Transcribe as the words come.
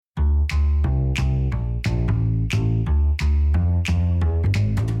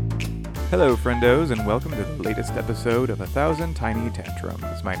Hello, friendos, and welcome to the latest episode of 1,000 Tiny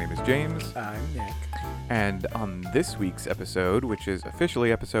Tantrums. My name is James. I'm Nick. And on this week's episode, which is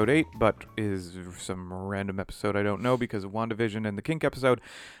officially episode 8, but is some random episode I don't know because of WandaVision and the Kink episode,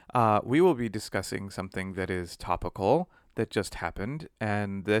 we will be discussing something that is topical that just happened.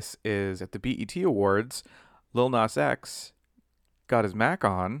 And this is at the BET Awards, Lil Nas X got his Mac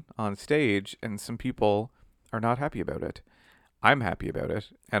on stage, and some people are not happy about it. I'm happy about it,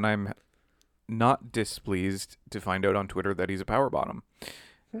 and I'm not displeased to find out on Twitter that he's a power bottom.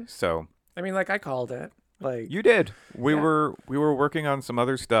 So I mean, I called it. you did. We Yeah. were working on some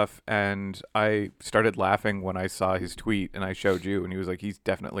other stuff, and I started laughing when I saw his tweet, and I showed you, and he was like, "He's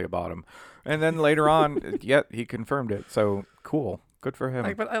definitely a bottom." And then later on, he confirmed it. So cool, good for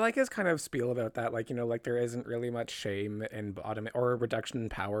him. But I like his kind of spiel about that. There isn't really much shame in bottoming or a reduction in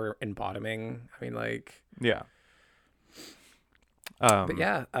power in bottoming. I mean, Yeah. but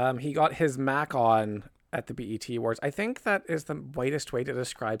yeah, he got his Mac on at the BET Awards. I think that is the whitest way to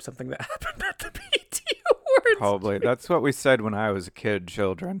describe something that happened at the BET Awards. Probably. That's what we said when I was a kid,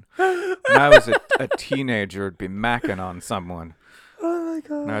 children. When I was a teenager, it'd be macking on someone. Oh my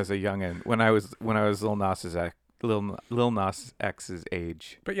god. When I was a youngin. When I was Lil Nas X's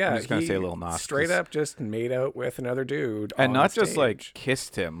age. But yeah, I'm just gonna he say Lil Nas. straight up just made out with another dude, And on not just stage.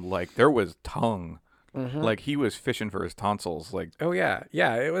 kissed him, there was tongue. Mhm. He was fishing for his tonsils. Oh yeah,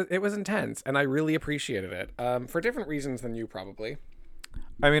 it was intense, and I really appreciated it. For different reasons than you probably.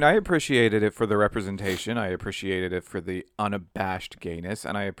 I mean, I appreciated it for the representation. I appreciated it for the unabashed gayness,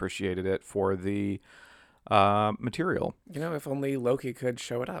 and I appreciated it for the material. If only Loki could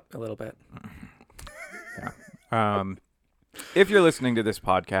show it up a little bit. If you're listening to this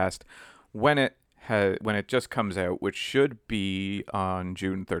podcast when it just comes out, which should be on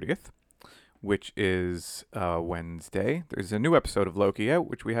June 30th, which is Wednesday, there's a new episode of Loki out,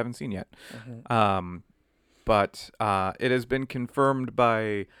 which we haven't seen yet. But it has been confirmed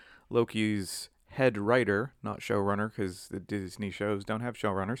by Loki's head writer, not showrunner, because the Disney shows don't have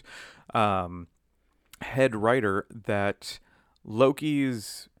showrunners, head writer, that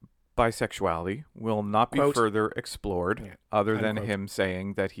Loki's bisexuality will not be Quote, further explored, other than unquote. him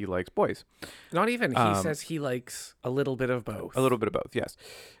saying that he likes boys. Not even. He says he likes a little bit of both. A little bit of both, yes.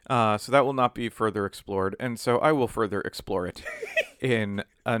 So that will not be further explored, and so I will further explore it in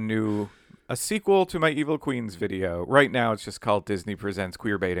a sequel to my Evil Queens video. Right now, it's just called Disney Presents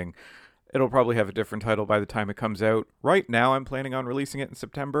Queer Baiting. It'll probably have a different title by the time it comes out. Right now, I'm planning on releasing it in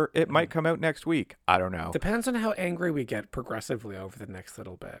September. It might come out next week. I don't know. Depends on how angry we get progressively over the next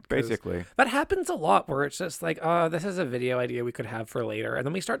little bit. 'Cause Basically. that happens a lot where it's just this is a video idea we could have for later, and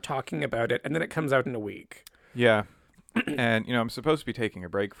then we start talking about it, and then it comes out in a week. Yeah. And, I'm supposed to be taking a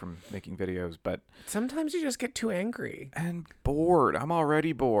break from making videos, but... Sometimes you just get too angry. And bored. I'm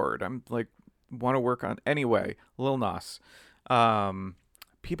already bored. I'm want to work on... Anyway, Lil Nas.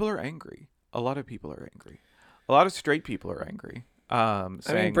 People are angry. A lot of people are angry. A lot of straight people are angry.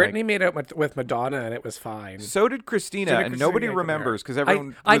 Saying, Britney made out with Madonna, and it was fine. So did Christina, and nobody remembers because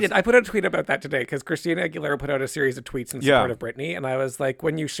everyone... I did. I put out a tweet about that today because Christina Aguilera put out a series of tweets in support of Britney, and I was like,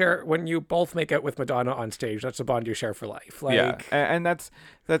 when you both make out with Madonna on stage, that's a bond you share for life. Yeah, and that's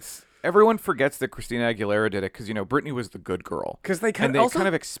everyone forgets that Christina Aguilera did it because Britney was the good girl. Because they kind of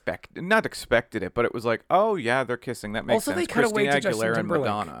not expected it, but it was like, oh yeah, they're kissing. That makes also, sense. they cut away Christina to Justin Aguilera and Timberlake.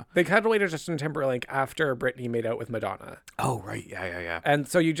 Madonna. They cut away to Justin Timberlake after Britney made out with Madonna. Oh right, yeah. And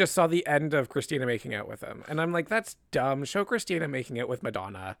so you just saw the end of Christina making out with him, and I'm like, that's dumb. Show Christina making out with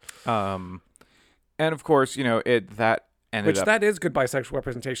Madonna. And of course, that ended Which up... that is good bisexual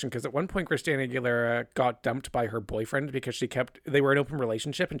representation, because at one point Christina Aguilera got dumped by her boyfriend because they were in an open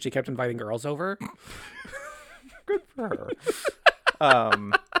relationship and she kept inviting girls over. Good for her.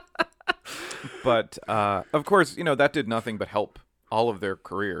 But of course, that did nothing but help all of their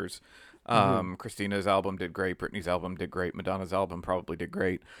careers. Christina's album did great. Britney's album did great. Madonna's album probably did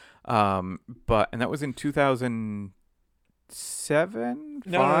great. And that was in 2007.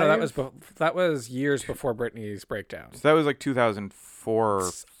 No, that was years before Britney's breakdown. So that was 2004.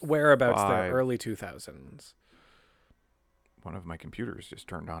 Whereabouts 5. the early 2000s. One of my computers just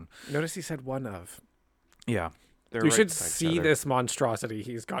turned on. Notice he said one of. Yeah. You should see this monstrosity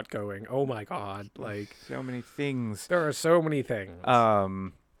he's got going. Oh my god. So many things. There are so many things.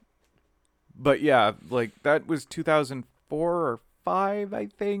 But yeah, that was 2004 or 5, I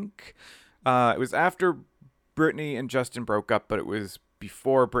think. It was after Britney and Justin broke up, but it was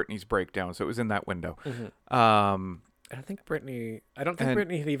before Britney's breakdown, so it was in that window. I don't think Britney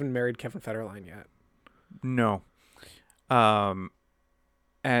had even married Kevin Federline yet. No.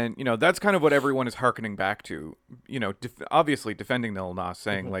 And, that's kind of what everyone is hearkening back to, obviously defending Lil Nas,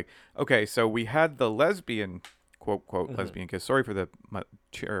 saying like, okay, so we had the lesbian, quote, lesbian kiss. Sorry for the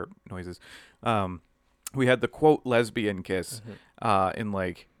chair noises. We had the quote lesbian kiss in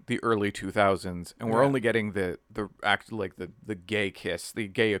like the early 2000s, and we're only getting the gay kiss, the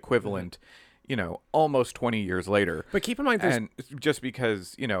gay equivalent, almost 20 years later. But keep in mind, and just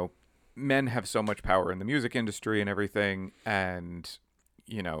because, men have so much power in the music industry and everything, and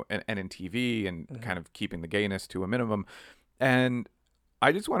and in TV, and kind of keeping the gayness to a minimum. And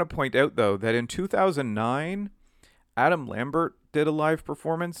I just want to point out, though, that in 2009, Adam Lambert did a live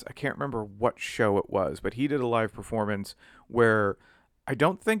performance. I can't remember what show it was, but he did a live performance where I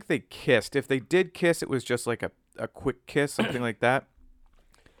don't think they kissed. If they did kiss, it was just like a quick kiss, something like that.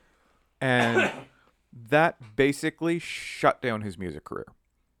 And that basically shut down his music career.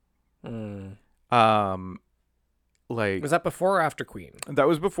 Like, was that before or after Queen? That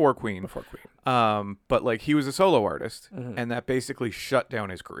was before Queen. Before Queen. But like he was a solo artist, and that basically shut down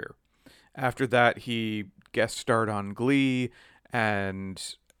his career. After that, he guest starred on Glee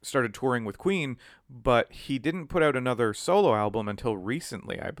and started touring with Queen, but he didn't put out another solo album until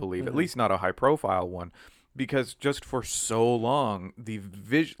recently, I believe. At least not a high profile one, because just for so long the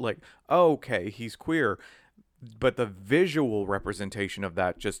okay, he's queer, but the visual representation of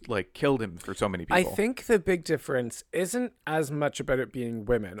that just like killed him for so many people. I think the big difference isn't as much about it being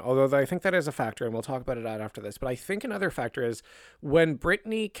women, although I think that is a factor, and we'll talk about it after this. But I think another factor is when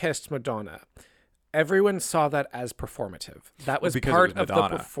Britney kissed Madonna, everyone saw that as performative. That was part of the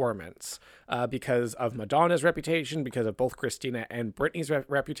performance because of Madonna's reputation, because of both Christina and Britney's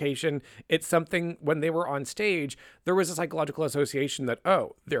reputation. It's something, when they were on stage, there was a psychological association that,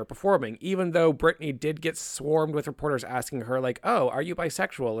 oh, they're performing, even though Britney did get swarmed with reporters asking her, like, oh, are you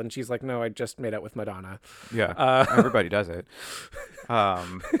bisexual? And she's like, no, I just made out with Madonna. Yeah, everybody does it.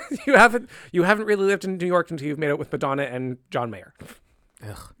 You haven't really lived in New York until you've made out with Madonna and John Mayer.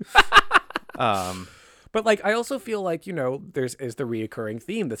 But like, I also feel like, there's the reoccurring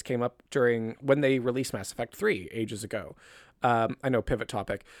theme this came up during when they released Mass Effect 3 ages ago. I know, pivot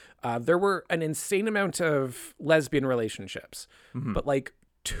topic. There were an insane amount of lesbian relationships, but like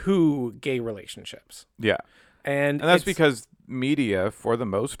 2 gay relationships. Yeah. And that's because media, for the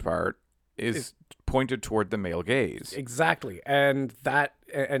most part, is pointed toward the male gaze. Exactly. And that,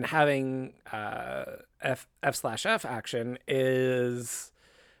 and having F/F action is,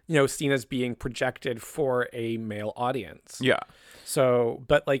 seen as being projected for a male audience. Yeah. So,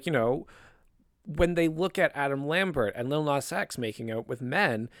 but like, when they look at Adam Lambert and Lil Nas X making out with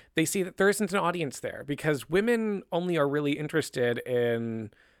men, they see that there isn't an audience there, because women only are really interested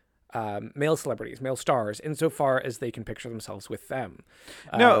in male celebrities, male stars, insofar as they can picture themselves with them.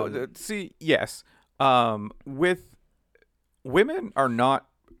 Yes. With women are not.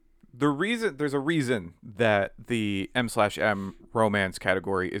 There's a reason that the M/M romance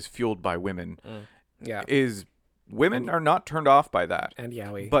category is fueled by women. Yeah. Is women are not turned off by that. And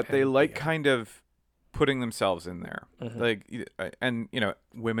yaoi. But they like kind of putting themselves in there. Like, and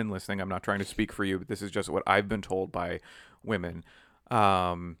women listening, I'm not trying to speak for you, but this is just what I've been told by women,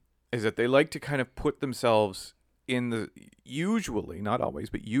 is that they like to kind of put themselves in usually, not always,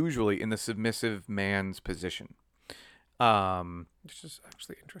 but usually in the submissive man's position. Which is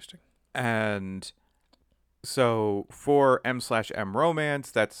actually interesting. And so for M/M romance,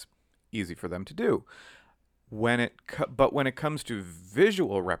 that's easy for them to do. But when it comes to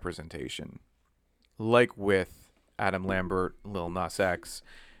visual representation, like with Adam Lambert, Lil Nas X,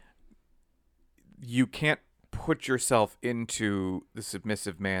 you can't put yourself into the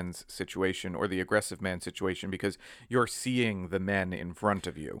submissive man's situation or the aggressive man's situation, because you're seeing the men in front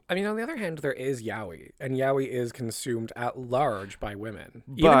of you. I mean, on the other hand, there is yaoi, and yaoi is consumed at large by women,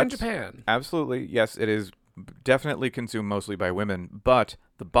 but, even in Japan. Absolutely, yes, it is definitely consumed mostly by women, but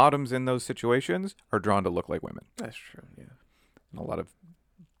the bottoms in those situations are drawn to look like women. That's true, yeah. And a lot of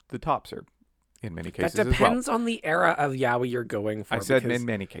the tops are, in many cases, that depends on the era of yaoi you're going for. I said in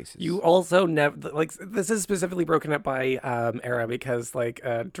many cases. You also never, like, this is specifically broken up by era, because like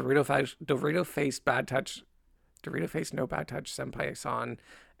Dorito Face Bad Touch, Dorito Face No Bad Touch Senpai-san,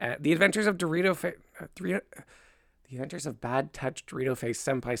 The Adventures of The Adventures of Bad Touch Dorito Face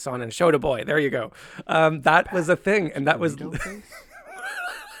Senpai-san and Shota Boy. There you go. That was a thing, and that was.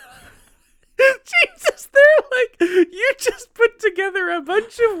 Jesus, they're like, you just put together a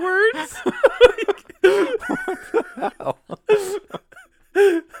bunch of words. What the hell?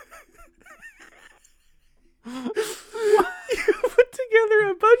 You put together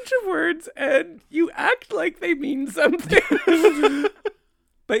a bunch of words and you act like they mean something.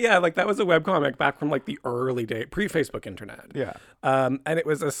 But yeah, like that was a webcomic back from like the early day, pre-Facebook internet. Yeah. And it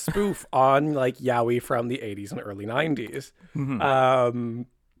was a spoof on like yaoi from the 80s and early 90s.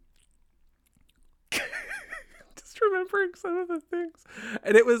 Just remembering some of the things.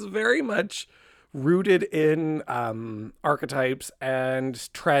 And it was very much rooted in archetypes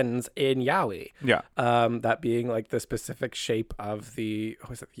and trends in yaoi. Yeah. That being like the specific shape of the,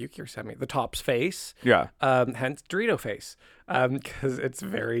 was it the Yuki or Semi? The top's face. Yeah. Hence Dorito face. Because it's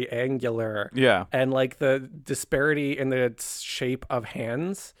very angular. Yeah. And like the disparity in the shape of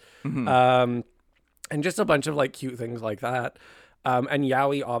hands. Mm-hmm. And just a bunch of like cute things like that. And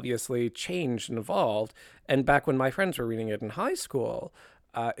yaoi obviously changed and evolved. And back when my friends were reading it in high school,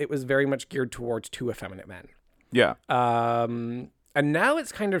 it was very much geared towards two effeminate men. Yeah. And now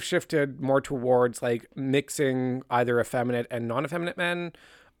it's kind of shifted more towards like mixing either effeminate and non-effeminate men,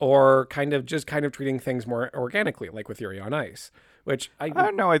 or kind of treating things more organically, like with Yuri on Ice, which I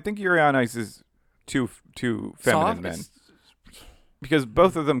don't know. I think Yuri on Ice is too feminine soft? men, because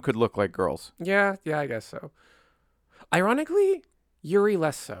both of them could look like girls. Yeah, I guess so. Ironically, Yuri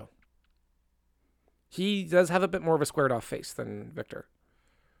less so. He does have a bit more of a squared off face than Victor.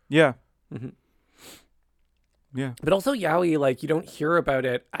 Yeah. Mm-hmm. Yeah. But also yaoi, like you don't hear about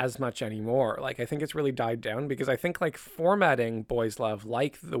it as much anymore. Like I think it's really died down because I think like formatting boys love,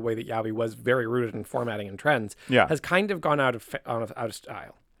 like the way that yaoi was very rooted in formatting and trends, has kind of gone out of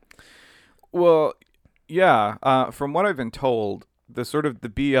style. Well, yeah. From what I've been told, the sort of the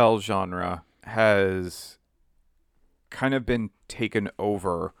BL genre has kind of been taken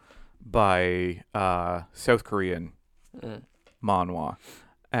over by South Korean manhwa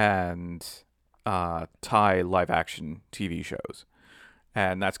and Thai live action TV shows.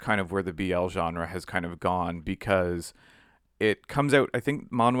 And that's kind of where the BL genre has kind of gone, because it comes out, I think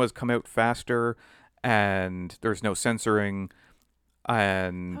manhwas come out faster and there's no censoring.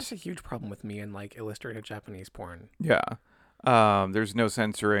 And that's a huge problem with me in like illustrated Japanese porn. Yeah. There's no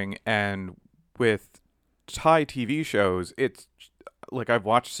censoring. And with Thai TV shows, it's like, I've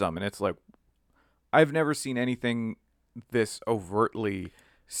watched some and it's like, I've never seen anything this overtly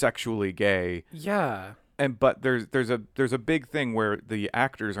sexually gay. Yeah. But there's a big thing where the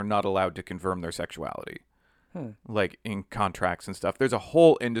actors are not allowed to confirm their sexuality. Like in contracts and stuff. There's a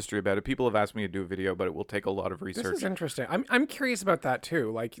whole industry about it. People have asked me to do a video, but it will take a lot of research. This is interesting. I'm curious about that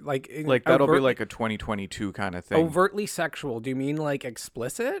too. Like that'll be like a 2022 kind of thing. Overtly sexual. Do you mean like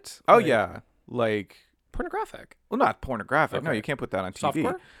explicit? Oh like, yeah, like pornographic. Well, not pornographic. Okay. No, you can't put that on TV.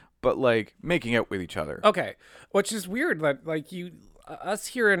 Softcore? But like making out with each other. Okay, which is weird that like you. Us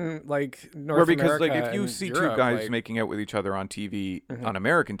here in like North because America, like if you and see Europe, two guys like, making out with each other on TV, on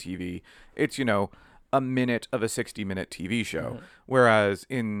American TV, it's a minute of a 60-minute TV show. Whereas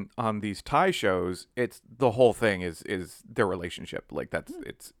on these Thai shows, it's the whole thing is their relationship. Like that's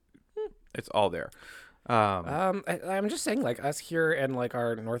it's all there. I'm just saying, like us here and like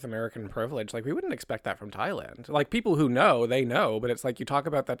our North American privilege, like we wouldn't expect that from Thailand. Like people who know, they know, but it's like you talk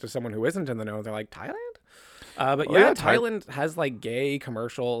about that to someone who isn't in the know, they're like, Thailand? But Thailand has like gay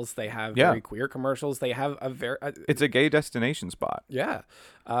commercials. They have very queer commercials. They have a very it's a gay destination spot. Yeah.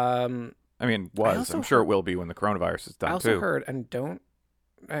 I mean, I'm sure it will be when the coronavirus is done too. I also heard, and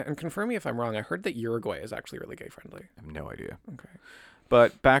confirm me if I'm wrong, I heard that Uruguay is actually really gay friendly. I have no idea. Okay.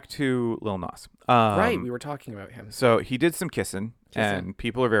 But back to Lil Nas. Right, we were talking about him. So he did some kissing. And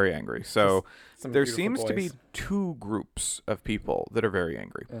people are very angry. So there seems to be two groups of people that are very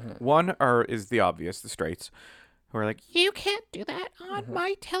angry. One is the obvious, the straights, who are like, you can't do that on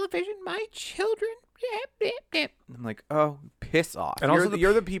my television, my children. I'm like, oh, piss off. And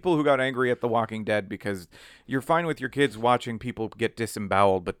you're the people who got angry at The Walking Dead because you're fine with your kids watching people get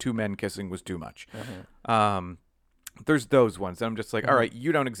disemboweled, but two men kissing was too much. There's those ones. And I'm just like, all right,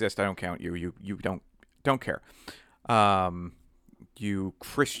 you don't exist. I don't count you. You don't care. You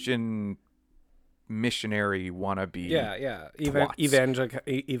Christian missionary wannabe. Yeah. Evangelical.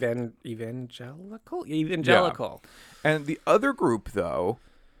 Yeah. And the other group, though,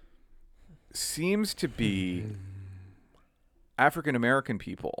 seems to be African American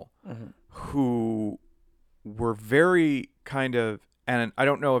people who were very kind of, and I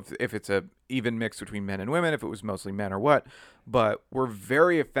don't know if it's a even mix between men and women, if it was mostly men or what, but were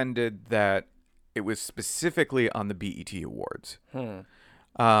very offended that it was specifically on the BET Awards.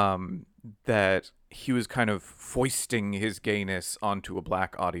 That he was kind of foisting his gayness onto a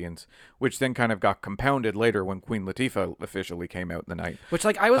black audience, which then kind of got compounded later when Queen Latifah officially came out in the night. Which,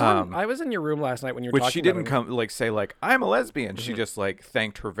 like, I was in your room last night when you were talking about which she didn't come like say like I'm a lesbian. She just like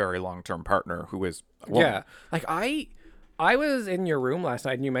thanked her very long-term partner who is a woman. Yeah. Like I I was in your room last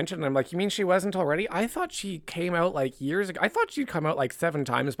night and you mentioned, and I'm like, you mean she wasn't already? I thought she came out like years ago. I thought she'd come out like 7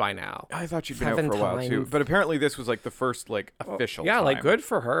 times by now. I thought she'd been out 7 for a while too, times. but apparently this was like the first like official. Yeah, time. like good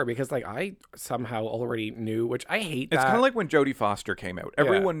for her, because like I somehow already knew, which I hate It's that. kind of like when Jodie Foster came out.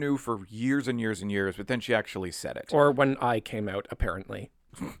 Everyone knew for years and years and years, but then she actually said it. Or when I came out, apparently.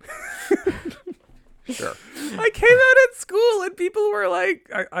 Sure. I came out at school and people were like,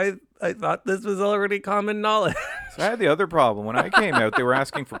 I thought this was already common knowledge. So I had the other problem. When I came out, they were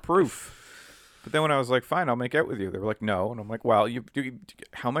asking for proof. But then when I was like, fine, I'll make out with you, they were like, no. And I'm like, well,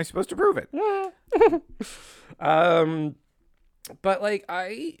 how am I supposed to prove it? But like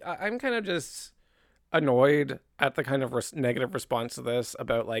I'm kind of just annoyed at the kind of negative response to this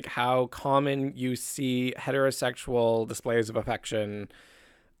about like how common you see heterosexual displays of affection.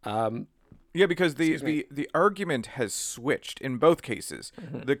 Yeah, because the argument has switched in both cases.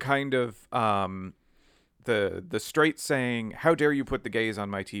 Mm-hmm. The kind of the straight saying, how dare you put the gays on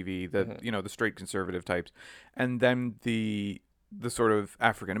my TV, the straight conservative types, and then the sort of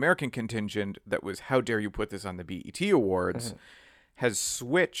African American contingent that was, how dare you put this on the BET Awards, has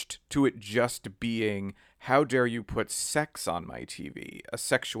switched to it just being, how dare you put sex on my TV, a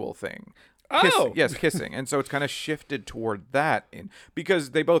sexual thing. Kissing. And so it's kind of shifted toward that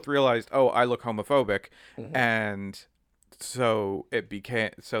because they both realized, oh, I look homophobic. And so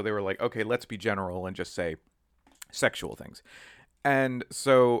they were like, okay, let's be general and just say sexual things. And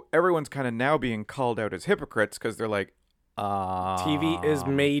so everyone's kind of now being called out as hypocrites because they're like, TV is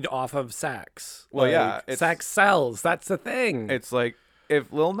made off of sex. Well, like, yeah. Sex sells. That's the thing. It's like,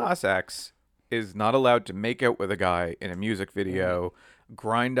 if Lil Nas X is not allowed to make out with a guy in a music video,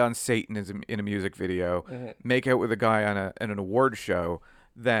 grind on Satanism in a music video, make out with a guy on an award show,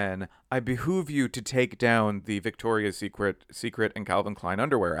 then I behoove you to take down the Victoria's Secret and Calvin Klein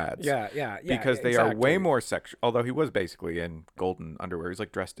underwear ads. Yeah. Because they are way more sexual. Although he was basically in golden underwear. He's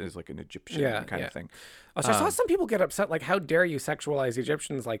like dressed as like an Egyptian kind of thing. Oh, so I saw some people get upset, like, how dare you sexualize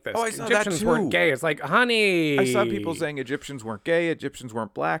Egyptians like this? Oh, I saw Egyptians that too. weren't gay. It's like, honey. I saw people saying Egyptians weren't gay, Egyptians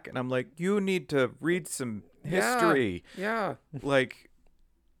weren't black, and I'm like, you need to read some history. Yeah. Like,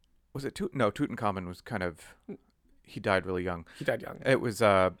 was it Tutankhamun was kind of, he died really young. He died young. It was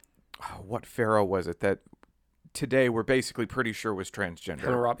what pharaoh was it that today we're basically pretty sure was transgender?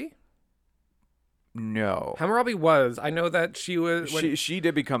 Hammurabi? No. Hammurabi was. I know that she was. She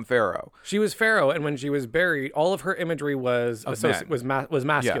did become pharaoh. She was pharaoh, and when she was buried, all of her imagery was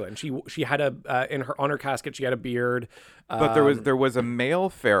masculine. Yeah. She had on her casket she had a beard. But there was a male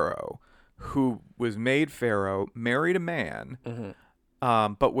pharaoh who was made pharaoh, married a man,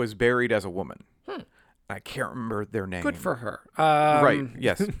 but was buried as a woman. I can't remember their name. Good for her. Right.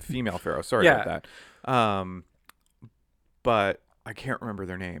 Yes. Female pharaoh. Sorry about that. But I can't remember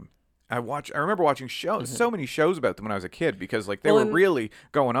their name. I remember watching so many shows about them when I was a kid because like they were really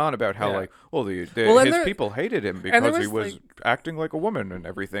going on about how his people hated him because he was acting like a woman and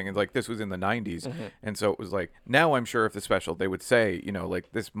everything, and like this was in the 90s, and so it was like, now I'm sure if the special they would say,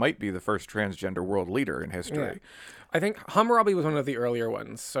 like this might be the first transgender world leader in history. I think Hammurabi was one of the earlier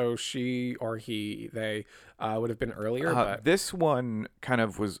ones, so she or they would have been earlier. But this one kind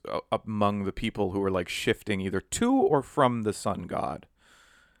of was among the people who were like shifting either to or from the sun god.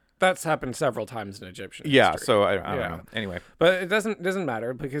 That's happened several times in Egyptian history. So I don't know. Anyway, but it doesn't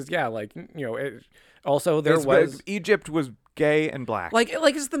matter because it also Egypt was gay and black. Like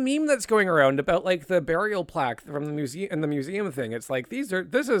it's the meme that's going around about like the burial plaque from the museum and the museum thing. It's like this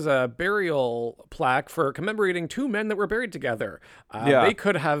is a burial plaque for commemorating 2 men that were buried together. They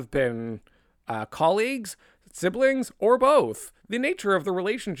could have been colleagues, siblings, or both. The nature of the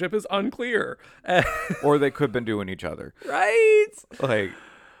relationship is unclear. Or they could have been doing each other. Right? Like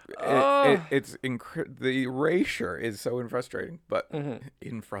the erasure is so frustrating, but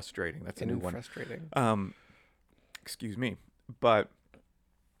frustrating. That's a new one. Frustrating. Excuse me, but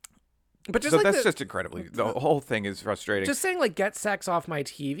just so like that's just incredibly. The whole thing is frustrating. Just saying, like, get sex off my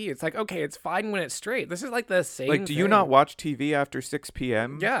TV. It's like, okay, it's fine when it's straight. This is like the same. Like, do you not watch TV after 6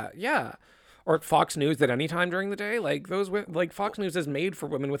 p.m.? Yeah. Or Fox News at any time during the day. Like Fox News is made for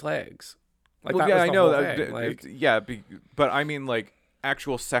women with legs. Like, well, that was I the know whole thing. but I mean like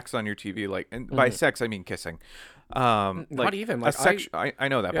actual sex on your TV, like, and by sex I mean kissing. Not even like I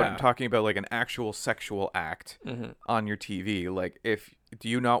know that, but I'm talking about like an actual sexual act on your TV. Like, do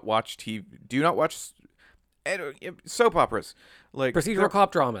you not watch soap operas? Like procedural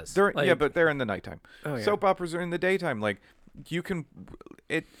cop dramas. But they're in the nighttime. Oh, yeah. Soap operas are in the daytime. Like, you can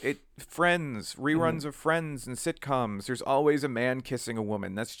Friends, reruns of Friends and sitcoms, there's always a man kissing a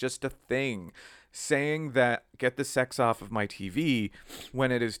woman. That's just a thing. Saying that get the sex off of my TV when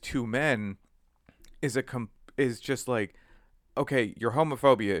it is 2 men is just like okay, your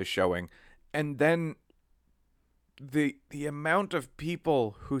homophobia is showing, and then the amount of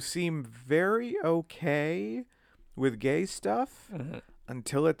people who seem very okay with gay stuff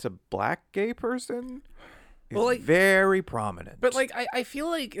until it's a black gay person is very prominent. But like, I feel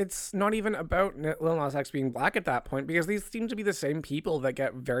like it's not even about Lil Nas X being black at that point, because these seem to be the same people that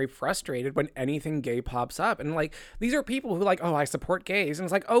get very frustrated when anything gay pops up. And like, these are people who like, oh, I support gays, and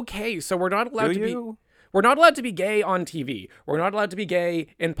it's like, okay, so we're not allowed we're not allowed to be gay on TV. We're not allowed to be gay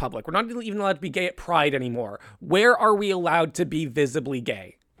in public. We're not even allowed to be gay at Pride anymore. Where are we allowed to be visibly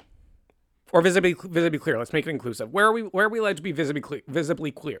gay? Or visibly queer. Let's make it inclusive. Where are we allowed to be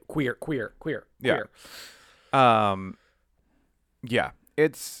visibly queer? Yeah. Yeah.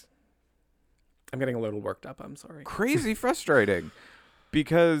 It's I'm getting a little worked up. I'm sorry. crazy frustrating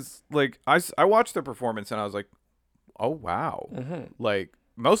because like I watched the performance and I was like, oh wow. Like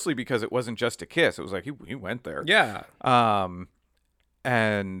mostly because it wasn't just a kiss. It was like he went there. Yeah.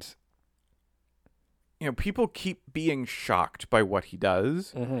 And you know, people keep being shocked by what he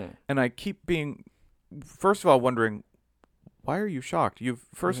does, and I keep being, first of all, wondering, why are you shocked?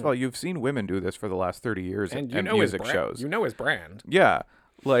 First of all, you've seen women do this for the last 30 years and at music shows. You know his brand. Yeah,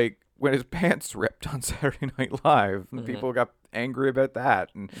 like when his pants ripped on Saturday Night Live, and people got angry about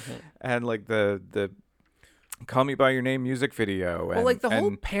that, and like the Call Me By Your Name music video. Well, like the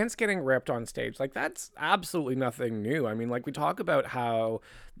whole pants getting ripped on stage, like that's absolutely nothing new. I mean, like we talk about how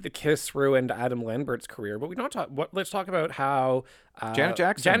the Kiss ruined Adam Lambert's career, but we don't talk. Let's talk about how Janet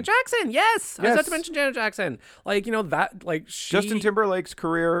Jackson. Janet Jackson, yes, I was about to mention Janet Jackson. Like you know that, like Justin Timberlake's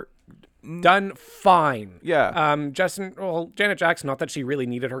career. Done fine. Yeah. Janet Jackson, not that she really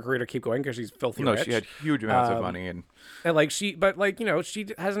needed her career to keep going because she's filthy rich. No, she had huge amounts of money and like she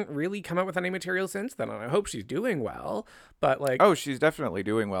hasn't really come out with any material since then. And I hope she's doing well. But like, oh, she's definitely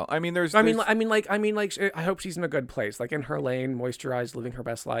doing well. I mean, I hope she's in a good place, like in her lane, moisturized, living her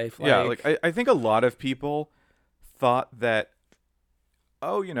best life. Like, yeah, like I think a lot of people thought that,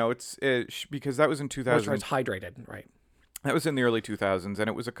 oh, you know, it's because that was in 2000. Moisturized, hydrated, right? That was in the early 2000s, and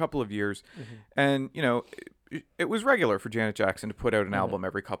it was a couple of years. And, you know, it was regular for Janet Jackson to put out an album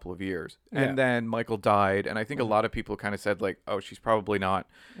every couple of years. And then Michael died, and I think a lot of people kind of said, like, oh, she's probably not,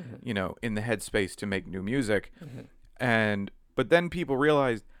 you know, in the headspace to make new music. But then people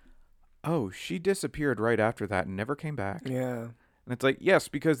realized, oh, she disappeared right after that and never came back. Yeah. And it's like, yes,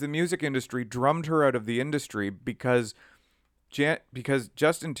 because the music industry drummed her out of the industry because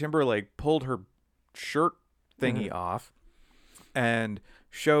Justin Timberlake pulled her shirt thingy off and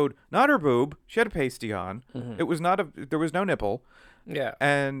showed not her boob, she had a pasty on. It was there was no nipple. Yeah.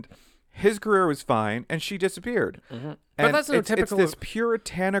 And his career was fine and she disappeared. But that's no typical. It's this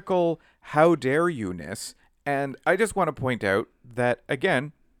puritanical how dare you-ness. And I just want to point out that,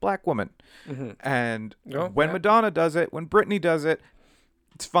 again, black woman. And when Madonna does it, when Britney does it,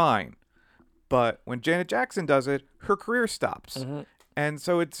 it's fine. But when Janet Jackson does it, her career stops. And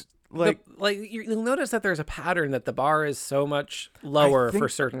so it's you'll notice that there's a pattern that the bar is so much lower for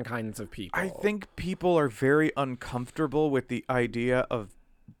certain kinds of people. I think people are very uncomfortable with the idea of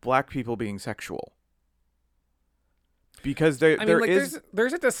black people being sexual. Because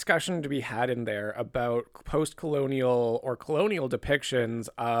there's a discussion to be had in there about post-colonial or colonial depictions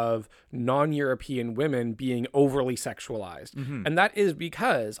of non-European women being overly sexualized. And that is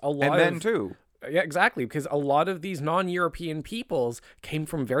because men too. Yeah, exactly. Because a lot of these non-European peoples came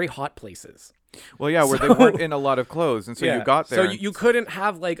from very hot places. Well, yeah, where they weren't in a lot of clothes. And so you got there. So you couldn't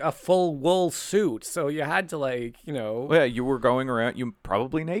have like a full wool suit. So you had to like, you know. Well, yeah, you were going around, you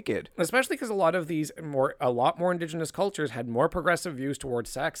probably naked. Especially because a lot of these a lot more indigenous cultures had more progressive views towards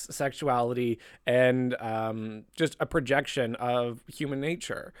sex, sexuality, and just a projection of human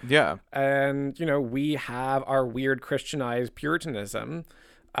nature. Yeah. And, you know, we have our weird Christianized Puritanism.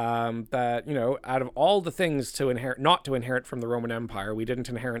 That, you know, out of all the things not to inherit from the Roman Empire, we didn't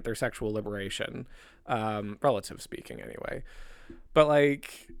inherit their sexual liberation, relative speaking anyway. But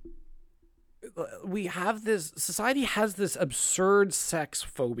like, society has this absurd sex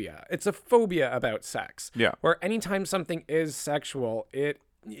phobia. It's a phobia about sex. Yeah. Where anytime something is sexual, it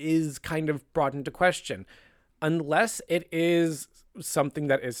is kind of brought into question, unless it is something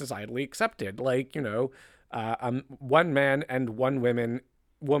that is societally accepted. Like, you know, one man and one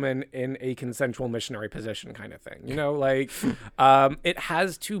woman in a consensual missionary position kind of thing, you know, like it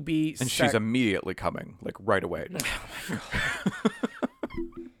has to be and she's immediately coming, like right away. Oh my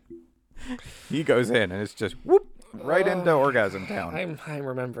God. He goes in and it's just whoop right into orgasm town. I'm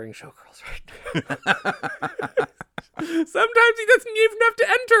remembering Showgirls right now. Sometimes he doesn't even have to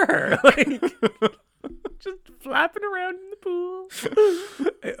enter her, like just flapping around in the pool.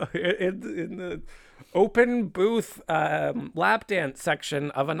 in the open booth lap dance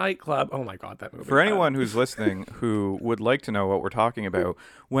section of a nightclub. Oh my God, that movie. For anyone who's listening who would like to know what we're talking about,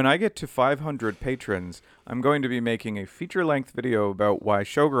 when I get to 500 patrons, I'm going to be making a feature-length video about why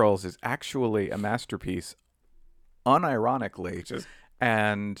Showgirls is actually a masterpiece, unironically.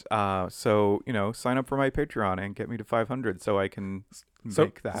 And so, sign up for my Patreon and get me to 500 so I can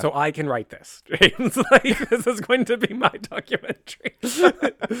make that. So I can write this, James. This is going to be my documentary.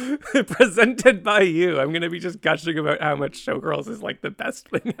 Presented by you. I'm going to be just gushing about how much Showgirls is like the best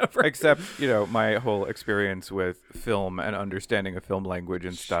thing ever. Except, my whole experience with film and understanding of film language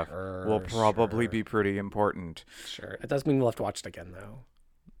and stuff will probably be pretty important. Sure. It does mean we'll have to watch it again, though.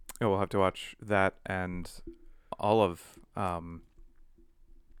 Yeah, we'll have to watch that and all of...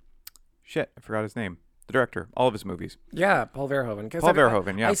 I forgot his name. The director, all of his movies. Yeah, Paul Verhoeven. Paul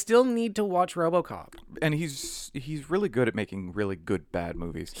Verhoeven, yeah. I still need to watch RoboCop. And he's really good at making really good bad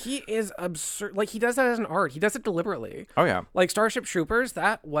movies. He is absurd. Like, he does that as an art. He does it deliberately. Oh, yeah. Like Starship Troopers,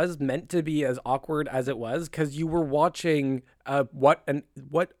 that was meant to be as awkward as it was because you were watching what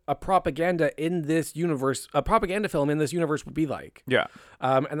a propaganda in this universe, a propaganda film in this universe would be like. Yeah.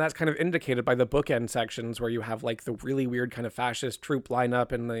 And that's kind of indicated by the bookend sections where you have like the really weird kind of fascist troop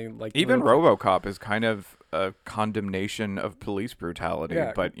lineup and the like. Even RoboCop is kind of a condemnation of police brutality,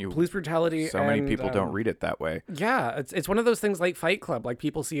 but police brutality. So many people don't read it that way. Yeah, it's one of those things like Fight Club. Like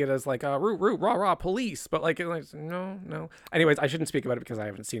people see it as like root rah rah police, but like no. Anyways, I shouldn't speak about it because I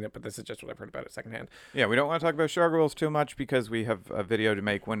haven't seen it, but this is just what I've heard about it secondhand. Yeah, we don't want to talk about Showgirls too much because we have a video to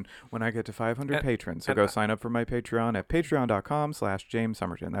make when I get to 500 patrons. So go sign up for my Patreon at patreon.com/James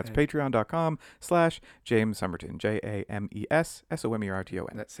Somerton. That's patreon.com/James Somerton. JamesSomerton.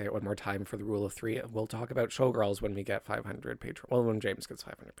 Let's say it one more time for the rule of three. We'll talk about Showgirls when we get 500 patrons. Well, when James gets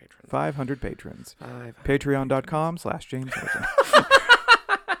 500 patrons. 500 patrons. Patreon.com/James Somerton.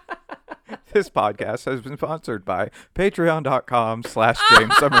 This podcast has been sponsored by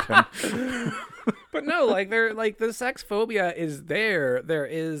patreon.com/James Somerton. But no, the sex phobia is there. There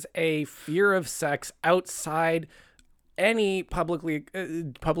is a fear of sex outside any publicly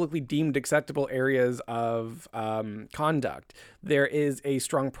deemed acceptable areas of conduct. There is a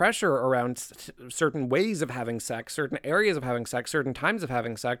strong pressure around certain ways of having sex, certain areas of having sex, certain times of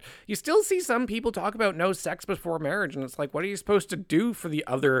having sex. You still see some people talk about no sex before marriage, and it's like, what are you supposed to do for the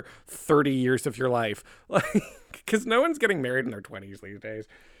other 30 years of your life? Because no one's getting married in their 20s these days.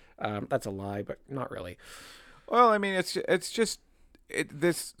 That's a lie, but not really. Well, I mean, it's just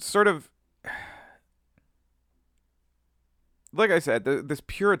this sort of, like I said, this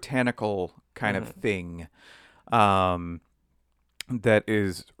puritanical kind of thing that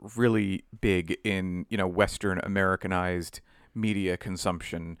is really big in, Western Americanized media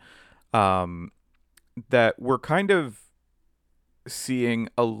consumption, that we're kind of seeing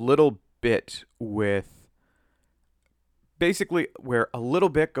a little bit with basically where a little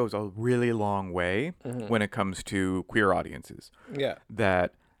bit goes a really long way when it comes to queer audiences. Yeah.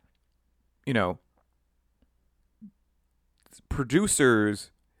 That,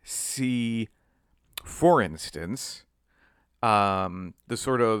 producers see, for instance, the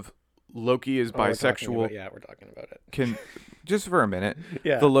sort of Loki is bisexual. We're talking about it. Can just for a minute.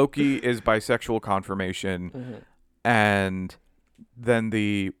 Yeah. The Loki is bisexual confirmation, and then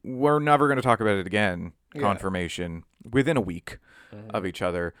we're never going to talk about it again confirmation within a week of each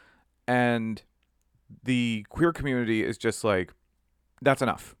other, and the queer community is just like, that's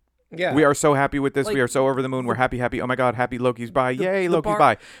enough. Yeah, we are so happy with this. We are so over the moon. We're happy. Oh my God, happy Loki's bi. Yay, Loki's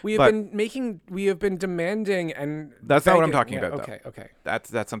bi. We have been demanding, and that's not what I'm talking about. Okay.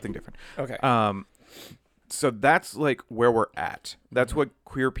 That's something different. Okay. So that's like where we're at. That's what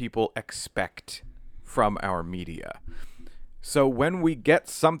queer people expect from our media. So when we get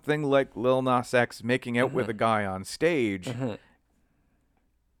something like Lil Nas X making out with a guy on stage,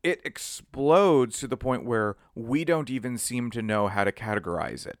 it explodes to the point where we don't even seem to know how to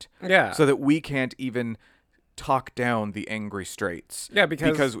categorize it. Yeah. So that we can't even talk down the angry straights. Yeah,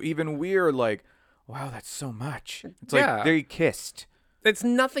 because even we're like, wow, that's so much. It's like they kissed. It's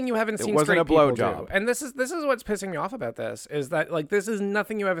nothing you haven't seen straight people do. And this is what's pissing me off about this, is that this is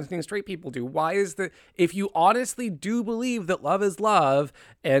nothing you haven't seen straight people do. Why is if you honestly do believe that love is love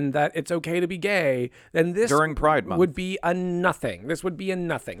and that it's okay to be gay, then this during Pride Month would be a nothing. This would be a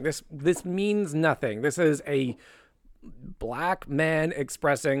nothing. This means nothing. This is a black man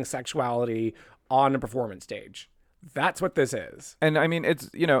expressing sexuality on a performance stage. That's what this is. And I mean, it's,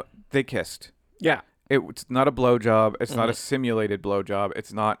 they kissed. Yeah. It's not a blowjob. It's not a simulated blowjob.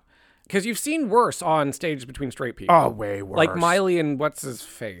 It's not. Because you've seen worse on stage between straight people. Oh, way worse. Like Miley and what's his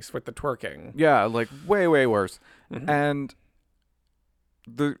face with the twerking. Yeah, like way, way worse. And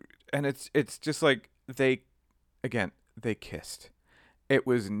it's just like they kissed. It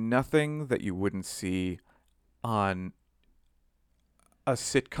was nothing that you wouldn't see on a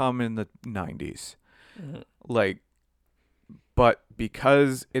sitcom in the 90s. Mhm. Like, but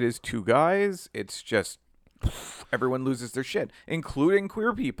because it is two guys, it's just everyone loses their shit, including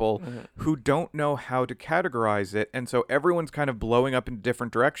queer people who don't know how to categorize it. And so everyone's kind of blowing up in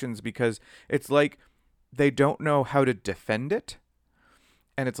different directions because it's like they don't know how to defend it.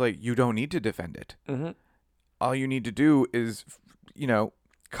 And it's like, you don't need to defend it. All you need to do is,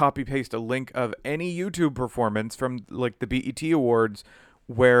 copy paste a link of any YouTube performance from like the BET Awards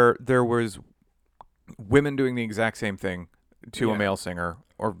where there was women doing the exact same thing to a male singer,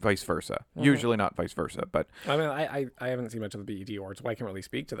 or vice versa. Usually not vice versa, but I mean, I haven't seen much of the BET Awards, so I can't really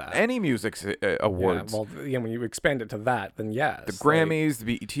speak to that. any music awards. Yeah, well, when you expand it to that, then yes. The Grammys,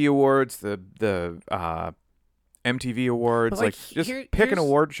 the BET Awards, the MTV Awards, But, just pick an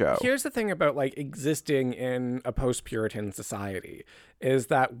award show. Here's the thing about like existing in a post-Puritan society is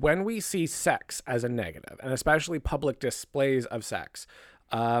that when we see sex as a negative, and especially public displays of sex,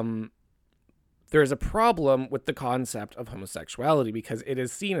 there's a problem with the concept of homosexuality because it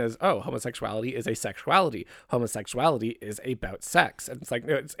is seen as, homosexuality is a sexuality. Homosexuality is about sex. And it's like,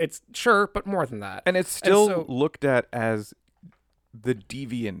 no, it's sure, but more than that. And it's still looked at as the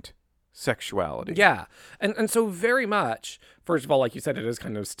deviant sexuality. Yeah. And so very much, first of all, like you said, it is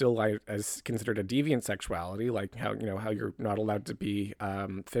kind of still as considered a deviant sexuality, like how you're not allowed to be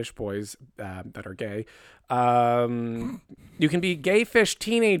fish boys that are gay. You can be gay fish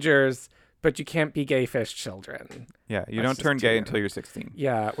teenagers, but you can't be gay fish children. Yeah, you don't turn gay until you're 16.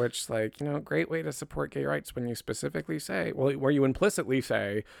 Yeah, which, great way to support gay rights when you specifically say, where you implicitly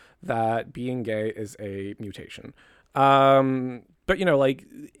say that being gay is a mutation. But,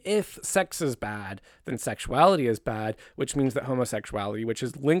 if sex is bad, then sexuality is bad, which means that homosexuality, which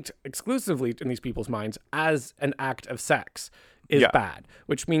is linked exclusively in these people's minds as an act of sex, is bad,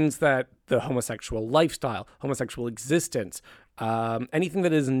 which means that the homosexual lifestyle, homosexual existence, anything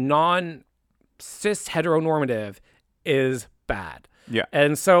that is non-cis heteronormative is bad. Yeah.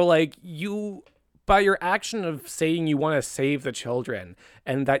 And so, you, by your action of saying you want to save the children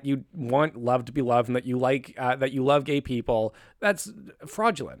and that you want love to be loved and that you that you love gay people, that's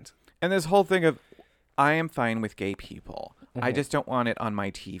fraudulent. And this whole thing of, I am fine with gay people. I just don't want it on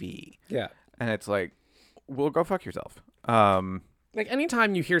my TV. Yeah. And it's like, well, go fuck yourself.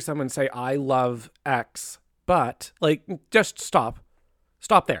 Anytime you hear someone say, I love X, but just stop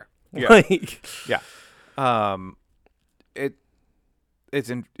there. Yeah. Yeah.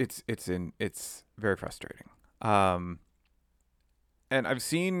 It's very frustrating. And I've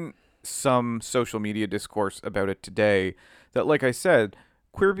seen some social media discourse about it today that, like I said,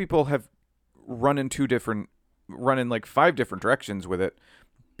 queer people have run in 5 different directions with it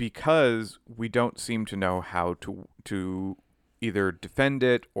because we don't seem to know how to either defend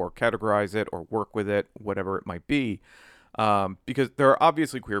it or categorize it or work with it, whatever it might be. Because there are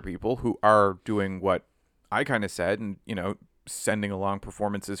obviously queer people who are doing what I kind of said and, sending along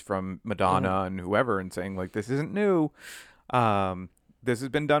performances from Madonna and whoever and saying, this isn't new. This has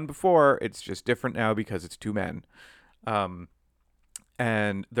been done before. It's just different now because it's two men. And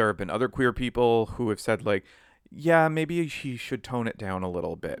there have been other queer people who have said, yeah, maybe he should tone it down a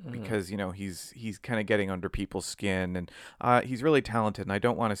little bit because, he's kind of getting under people's skin and he's really talented and I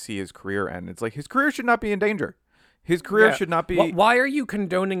don't want to see his career end. It's like his career should not be in danger. His career should not be. Why are you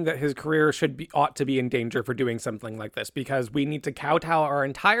condoning that his career ought to be in danger for doing something like this? Because we need to kowtow our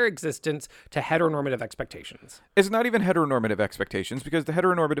entire existence to heteronormative expectations. It's not even heteronormative expectations because the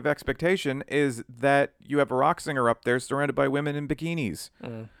heteronormative expectation is that you have a rock singer up there surrounded by women in bikinis.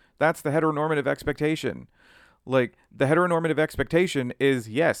 That's the heteronormative expectation. The heteronormative expectation is,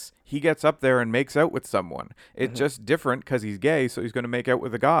 yes, he gets up there and makes out with someone. It's just different because he's gay, so he's going to make out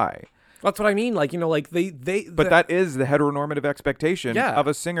with a guy. That's what I mean. But that is the heteronormative expectation of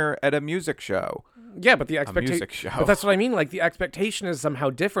a singer at a music show. Yeah, but the expectation. Music show. But that's what I mean. The expectation is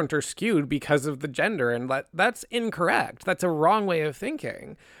somehow different or skewed because of the gender, and that's incorrect. That's a wrong way of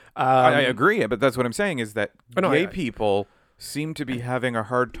thinking. I agree, but that's what I'm saying is that gay people seem to be having a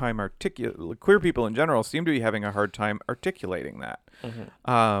hard time queer people in general seem to be having a hard time articulating that.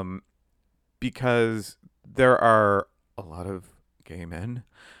 Because there are a lot of gay men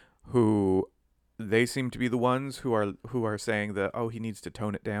who they seem to be the ones who are saying that, he needs to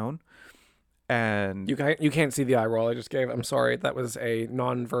tone it down. And you can't see the eye roll I just gave. I'm sorry. That was a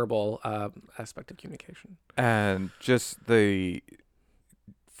nonverbal aspect of communication. And the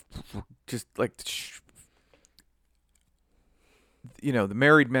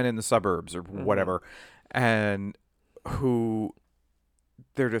married men in the suburbs or whatever, and who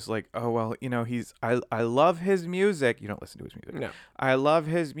they're just like, oh well, I love his music. You don't listen to his music. No. I love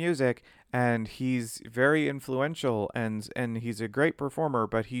his music, and he's very influential, and he's a great performer,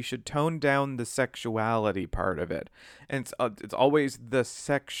 but he should tone down the sexuality part of it. And it's always the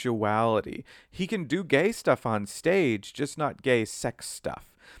sexuality. He can do gay stuff on stage, just not gay sex stuff.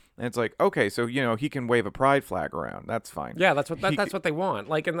 And it's like, okay, so he can wave a pride flag around. That's fine. Yeah, that's what they want.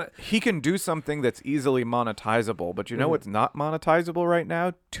 Like, he can do something that's easily monetizable, but what's not monetizable right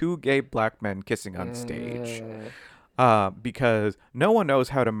now? Two gay black men kissing on stage. Because no one knows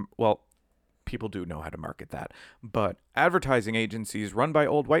how to. Well, people do know how to market that, but advertising agencies run by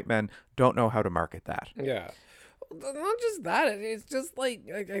old white men don't know how to market that. Yeah, not just that. It's just like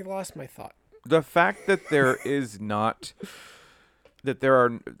I lost my thought. The fact that there is not. That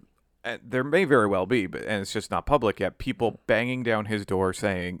there may very well be, and it's just not public yet, people banging down his door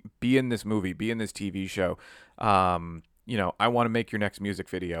saying, be in this movie, be in this TV show. I want to make your next music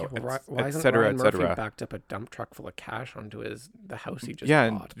video, why isn't Ryan Murphy backed up a dump truck full of cash onto the house he just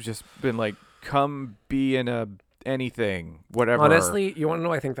bought? And just been like, come be in anything, whatever. Honestly, you want to know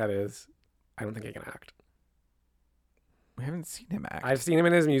what I think that is? I don't think he can act. We haven't seen him act. I've seen him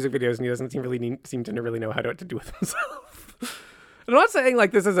in his music videos, and he doesn't seem to really know how to do with himself. I'm not saying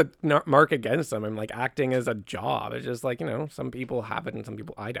like this is a mark against him. I'm like, acting is a job. It's just like, some people have it and some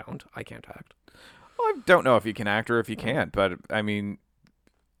people I don't. I can't act. Well, I don't know if he can act or if he can't, but I mean,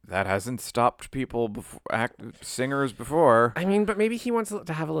 that hasn't stopped people singers before. I mean, but maybe he wants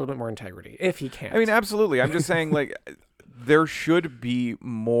to have a little bit more integrity if he can. I mean, absolutely. I'm just saying, like, there should be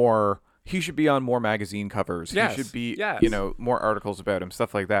more. He should be on more magazine covers. Yes. He should be, Yes. More articles about him,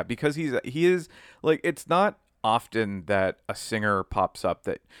 stuff like that, because he is like, it's not often that a singer pops up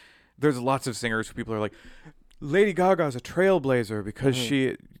that there's lots of singers who people are like, Lady Gaga's a trailblazer because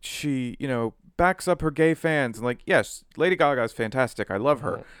she backs up her gay fans, and like, yes, Lady Gaga's fantastic, I love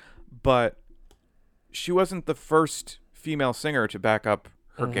her, but she wasn't the first female singer to back up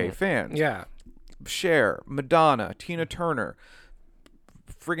her gay fans. Yeah. Cher, Madonna, Tina Turner,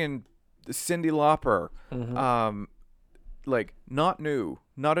 friggin' Cyndi Lauper, like, not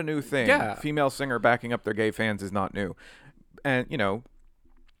a new thing. Yeah. Female singer backing up their gay fans is not new. And,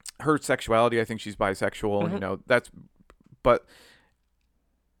 her sexuality, I think she's bisexual, but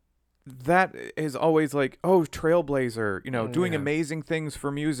that is always like, oh, trailblazer, doing amazing things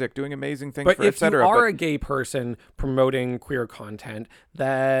for music, doing amazing things for et cetera. But if you are a gay person promoting queer content,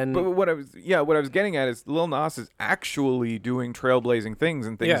 then... But what I was getting at is Lil Nas is actually doing trailblazing things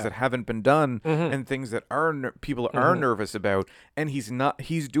and things that haven't been done and things that people are nervous about. And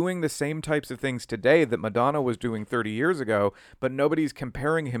he's doing the same types of things today that Madonna was doing 30 years ago, but nobody's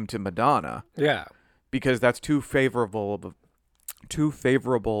comparing him to Madonna. Yeah. Because that's too favorable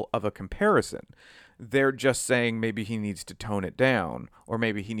of a comparison. They're just saying maybe he needs to tone it down, or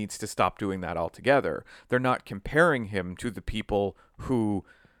maybe he needs to stop doing that altogether. They're not comparing him to the people who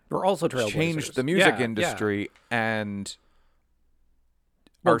were also changed the music industry and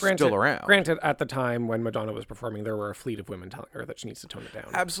are still around. Granted, at the time when Madonna was performing, there were a fleet of women telling her that she needs to tone it down.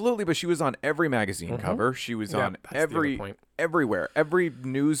 Absolutely, but she was on every magazine cover. She was on everywhere. Every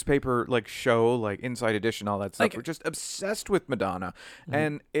newspaper show, like Inside Edition, all that stuff. We're just obsessed with Madonna.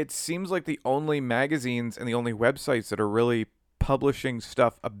 And it seems like the only magazines and the only websites that are really publishing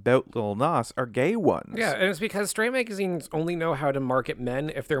stuff about Lil Nas are gay ones. Yeah, and it's because straight magazines only know how to market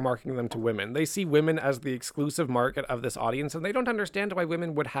men if they're marketing them to women. They see women as the exclusive market of this audience, and they don't understand why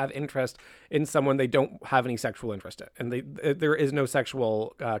women would have interest in someone they don't have any sexual interest in, and there is no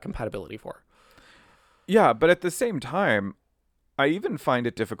sexual compatibility for. Yeah, but at the same time, I even find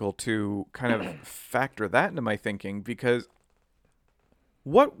it difficult to kind of factor that into my thinking, because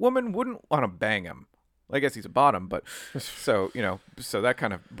what woman wouldn't want to bang him? I guess he's a bottom, but so that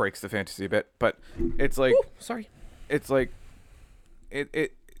kind of breaks the fantasy a bit. But it's like, it's like, it's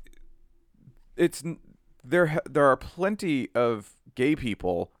there are plenty of gay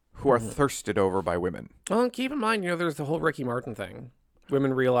people who are thirsted over by women. Well, keep in mind, there's the whole Ricky Martin thing.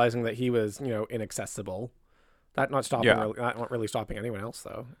 Women realizing that he was, inaccessible. Not really stopping anyone else,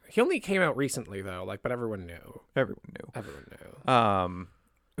 though. He only came out recently, though. But everyone knew. Everyone knew.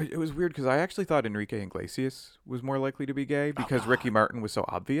 It was weird because I actually thought Enrique Iglesias was more likely to be gay because Ricky Martin was so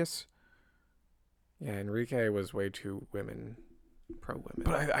obvious. Yeah, Enrique was way too pro-women.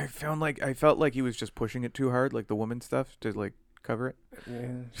 But I felt like he was just pushing it too hard, like the woman stuff, to cover it.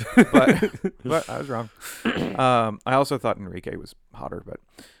 Yeah. but I was wrong. I also thought Enrique was hotter, but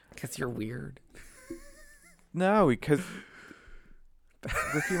because you're weird. No, because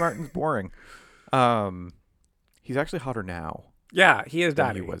Ricky Martin's boring. He's actually hotter now. Yeah, he is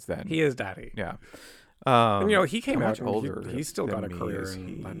daddy. He was then. He is daddy. Yeah. And, you know, he came how out much and older he's still got a than me career is in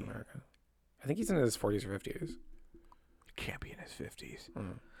he? Latin America. I think he's in his 40s or 50s. Can't be in his 50s.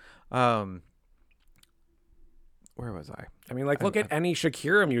 Mm. Where was I? I mean, like, look at any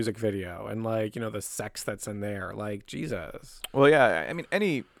Shakira music video and, like, you know, the sex that's in there. Like, Jesus. Well, yeah. I mean,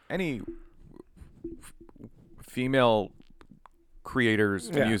 any female creators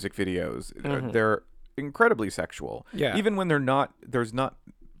to Yeah. music videos, they're incredibly sexual. Yeah. Even when there's not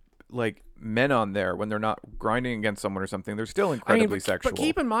like men on there, when they're not grinding against someone or something, they're still incredibly sexual. But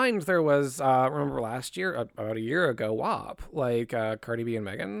keep in mind, there was, remember last year, about a year ago, WAP, like Cardi B and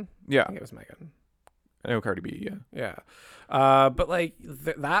Megan. Yeah. I think it was Megan. I know Cardi B, yeah. Yeah. But like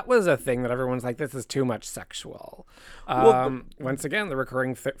that was a thing that everyone's like, this is too much sexual. Once again, the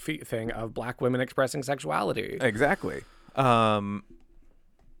recurring thing of black women expressing sexuality. Exactly. And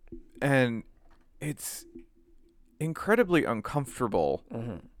it's incredibly uncomfortable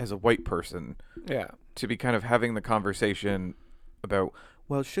as a white person Yeah. to be kind of having the conversation about,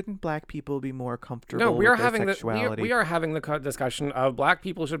 well, shouldn't black people be more comfortable No, we are with their having sexuality? we are having the discussion of black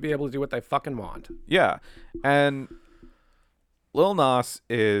people should be able to do what they fucking want. Yeah. And Lil Nas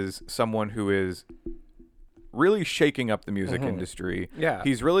is someone who is really shaking up the music industry. Yeah.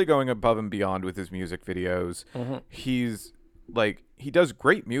 He's really going above and beyond with his music videos. He's like, he does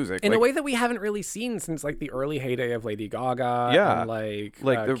great music. In like, a way that we haven't really seen since like the early heyday of Lady Gaga. Yeah. And, like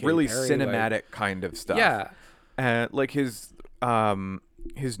the Katy really Perry, cinematic kind of stuff. Yeah. And like his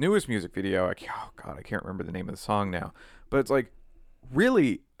newest music video, I can't remember the name of the song now, but it's like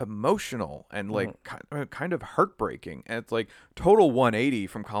really emotional and like kind of heartbreaking, and it's like total 180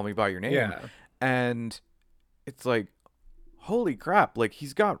 from Call Me by Your Name. Yeah. And it's like, holy crap, like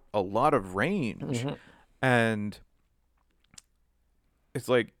he's got a lot of range. And it's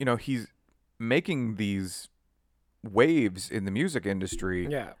like, you know, he's making these waves in the music industry.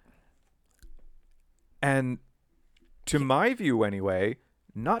 Yeah. And to my view anyway,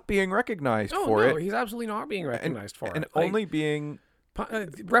 not being recognized for it. He's absolutely not being recognized for it. And Like, only being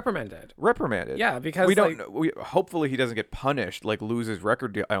reprimanded. reprimanded. Yeah, because we don't know. Hopefully he doesn't get punished, like lose his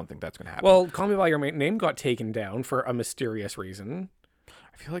record deal. I don't think that's going to happen. Well, Call Me by Your Name got taken down for a mysterious reason.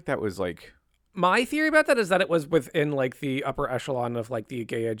 I feel like that was like, My theory about that is that it was within like the upper echelon of like the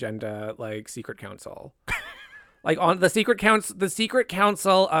gay agenda, like secret council. Like on the secret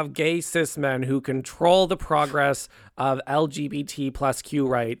council of gay cis men who control the progress of LGBT plus Q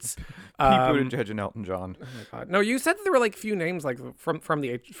rights. Pete Buttigieg and Elton John. Oh my God. No, you said that there were like few names like from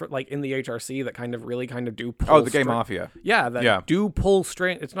the like in the HRC that kind of do pull Oh, the gay mafia. Yeah, that Yeah. do pull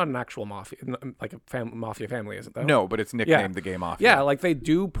string. It's not an actual mafia, like a mafia family, is it though? No, but it's nicknamed the gay mafia. Yeah, like they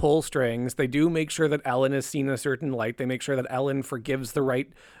do pull strings. They do make sure that Ellen is seen in a certain light. They make sure that Ellen forgives the right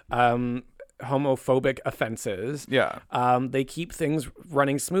homophobic offenses. Yeah. They keep things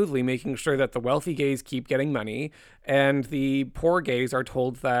running smoothly, making sure that the wealthy gays keep getting money, and the poor gays are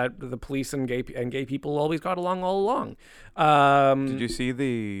told that the police and gay people always got along all along. Did you see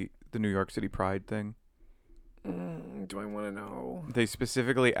the New York City Pride thing? Do I want to know? They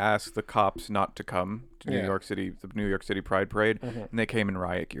specifically asked the cops not to come to Yeah. the New York City Pride Parade, and they came in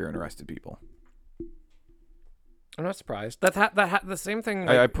riot gear and arrested people. I'm not surprised. The same thing.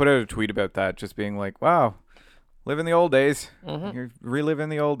 I put out a tweet about that, just being like, "Wow, living the old days. You're reliving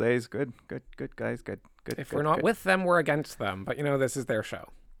the old days. Good, guys. Good. If we're not with them, we're against them. But this is their show.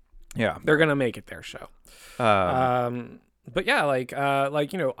 Yeah, They're gonna make it their show. But yeah,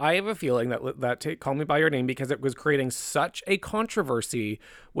 I have a feeling that Call Me by Your Name, because it was creating such a controversy,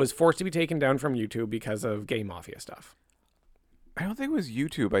 was forced to be taken down from YouTube because of gay mafia stuff. I don't think it was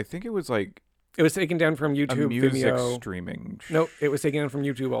YouTube. I think it was like It was taken down from YouTube, a music Vimeo. streaming. No, it was taken down from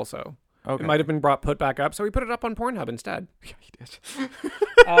YouTube also. Okay. It might have been put back up, so we put it up on Pornhub instead. Yeah, he did.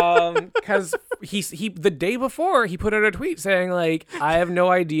 Because he the day before he put out a tweet saying like, I have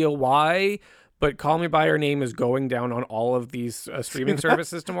no idea why, but Call Me by Your Name is going down on all of these streaming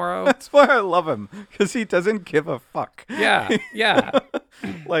services tomorrow. That's why I love him, because he doesn't give a fuck. Yeah.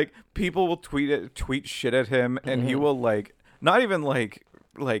 Like, people will tweet shit at him, and he will like not even like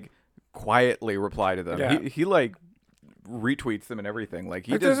quietly reply to them. Yeah. He like retweets them and everything. Like,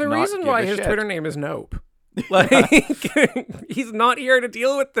 he There's does a not reason give why a his shit. Twitter name is Nope. Like, he's not here to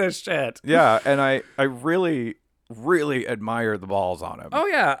deal with this shit. Yeah, and I really admire the balls on him. Oh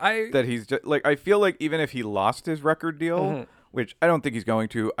yeah, That he's just like, I feel like even if he lost his record deal, which I don't think he's going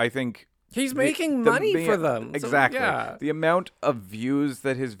to, I think he's making money for them. So, Exactly. yeah. The amount of views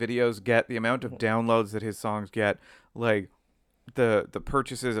that his videos get, the amount of downloads that his songs get, like the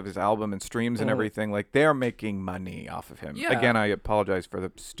purchases of his album and streams and everything, like they're making money off of him. Yeah. Again, I apologize for the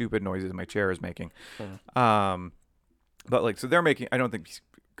stupid noises my chair is making. But like, so they're making, I don't think he's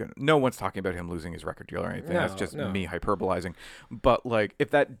no one's talking about him losing his record deal or anything. That's just No. me hyperbolizing. But like,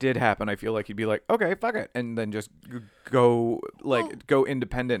 if that did happen, I feel like he'd be like, okay, fuck it, and then just go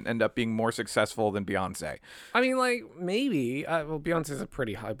independent, end up being more successful than Beyonce. I mean, like, maybe. Well, Beyonce's a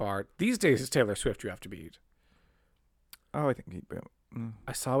pretty high bar. These days, it's Taylor Swift you have to beat. Oh, I think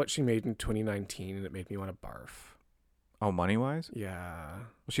I saw what she made in 2019, and it made me want to barf. oh, money wise, Yeah.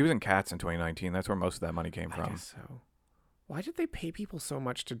 well, she was in Cats in 2019. That's where most of that money came I from. guess so. Why did they pay people so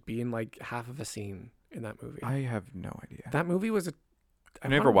much to be in like half of a scene in that movie? I have no idea. That movie was I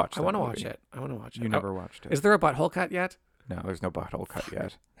never watched I that want to movie. watch it. I want to watch it. You never watched it. Is there a butthole cut yet? No, there's no butthole cut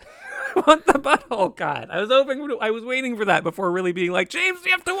yet. I want the butthole cut. I was waiting for that before really being like, James,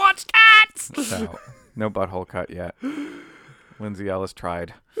 we have to watch Cats. No butthole cut yet. Lindsay Ellis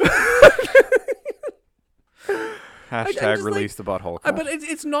tried. Hashtag just release the butthole cut. But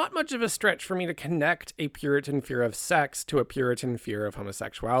it's not much of a stretch for me to connect a Puritan fear of sex to a Puritan fear of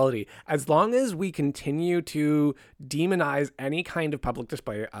homosexuality. As long as we continue to demonize any kind of public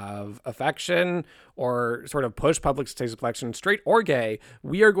display of affection or sort of push public displays of affection, straight or gay,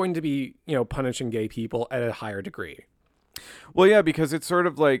 we are going to be, punishing gay people at a higher degree. Well, yeah, because it's sort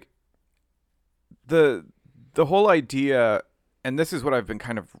of like the whole idea, and this is what I've been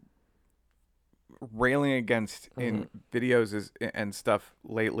kind of railing against in videos and stuff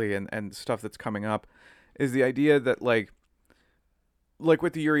lately, and stuff that's coming up, is the idea that like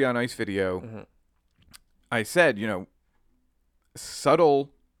with the Yuri on Ice video, I said, subtle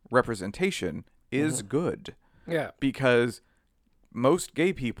representation is good. Yeah. Because most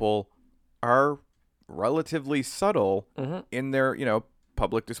gay people are relatively subtle in their,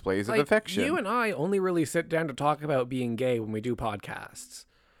 public displays of affection. You and I only really sit down to talk about being gay when we do podcasts.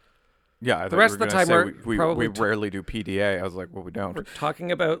 Yeah, the rest of the time we rarely do PDA. I was like, well, we don't. We're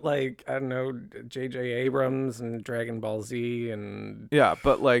talking about like, I don't know, J.J. Abrams and Dragon Ball Z and yeah,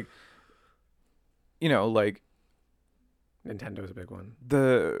 but like, like Nintendo's a big one.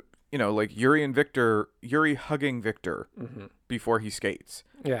 Like Yuri hugging Victor before he skates.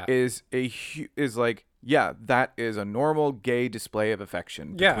 Yeah, is like, yeah, that is a normal gay display of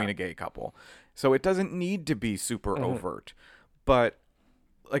affection between a gay couple. So it doesn't need to be super overt, but.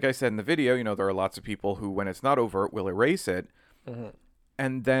 Like I said in the video, there are lots of people who, when it's not overt, will erase it.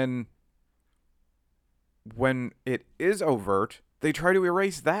 And then when it is overt, they try to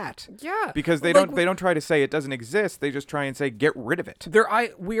erase that. Yeah. Because they don't try to say it doesn't exist. They just try and say, get rid of it.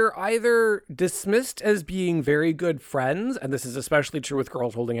 We're either dismissed as being very good friends, and this is especially true with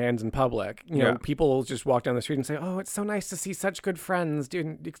girls holding hands in public. People just walk down the street and say, oh, it's so nice to see such good friends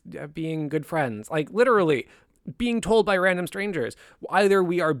being good friends. Like, literally. Being told by random strangers, either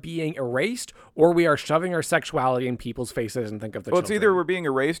we are being erased or we are shoving our sexuality in people's faces and think of the children. It's either we're being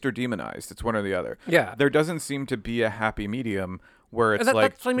erased or demonized. It's one or the other. Yeah. There doesn't seem to be a happy medium where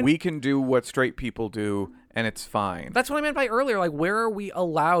it's we can do what straight people do and it's fine. That's what I meant by earlier. Like, where are we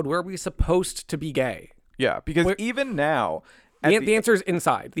allowed? Where are we supposed to be gay? Yeah, because even now... The answer is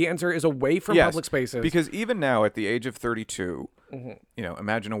inside. The answer is away from public spaces. Because even now, at the age of 32,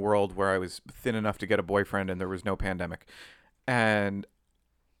 imagine a world where I was thin enough to get a boyfriend and there was no pandemic. And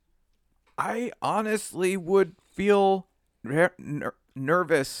I honestly would feel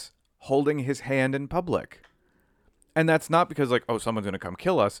nervous holding his hand in public. And that's not because, like, oh, someone's going to come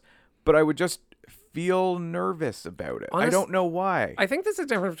kill us, but I would just feel nervous about it. I don't know why. I think there's a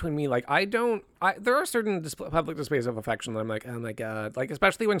difference between me. Like, there are certain public displays of affection that I'm like, oh my God. Like,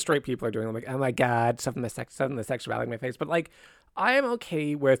 especially when straight people are doing it, I'm like, oh my God, stuffing the sexuality in my face. But like, I am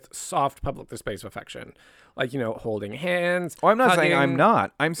okay with soft public displays of affection. Like, holding hands. Oh, I'm not saying I'm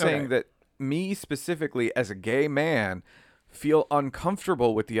not. I'm saying that me specifically as a gay man feel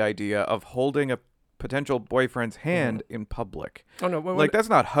uncomfortable with the idea of holding a potential boyfriend's hand in public. Oh no, that's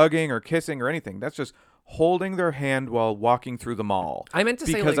not hugging or kissing or anything. That's just holding their hand while walking through the mall. I meant to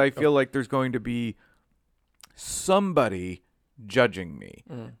say, because I feel like there's going to be somebody judging me.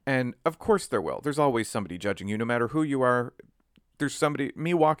 And of course there will. There's always somebody judging you no matter who you are. There's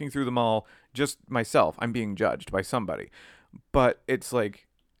me walking through the mall, just myself. I'm being judged by somebody. But it's like,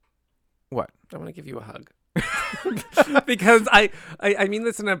 what? I want to give you a hug. Because I mean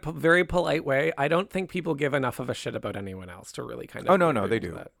this in a very polite way. I don't think people give enough of a shit about anyone else to really kind of... Oh, no, they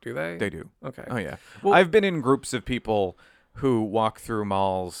do. That. Do they? They do. Okay. Oh, yeah. Well, I've been in groups of people who walk through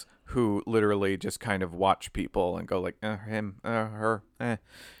malls who literally just kind of watch people and go like, him, her, And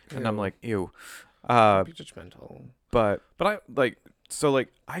I'm like, ew. Be judgmental. But I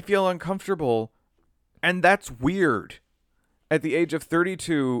I feel uncomfortable, and that's weird. At the age of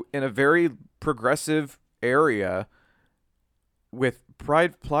 32, in a very progressive area with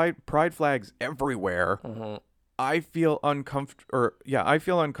pride flags everywhere, I feel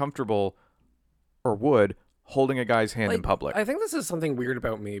uncomfortable or would holding a guy's hand in public. I think this is something weird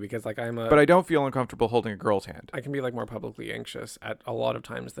about me because like But I don't feel uncomfortable holding a girl's hand. I can be like more publicly anxious at a lot of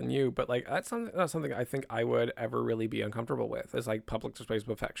times than you, but like that's something I think I would ever really be uncomfortable with is like public displays of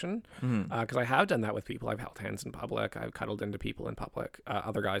affection. Because I have done that with people. I've held hands in public. I've cuddled into people in public,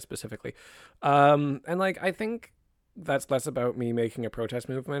 other guys specifically. And like I think that's less about me making a protest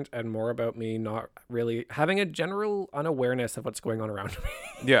movement and more about me not really having a general unawareness of what's going on around me.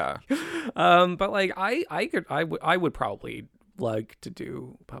 Yeah. But like I would probably like to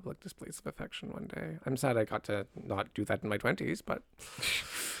do public displays of affection one day. I'm sad I got to not do that in my 20s, but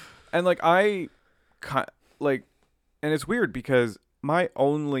And like and it's weird because my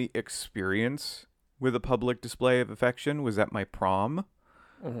only experience with a public display of affection was at my prom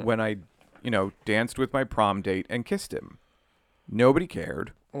when I danced with my prom date and kissed him. Nobody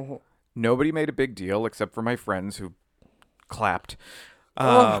cared. Nobody made a big deal except for my friends who clapped.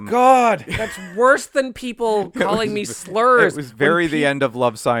 Oh God, that's worse than people calling me slurs. It was the end of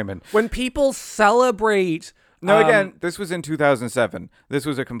Love, Simon. When people celebrate. No, again, this was in 2007. This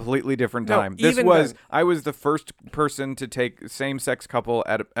was a completely different time. I was the first person to take same-sex couple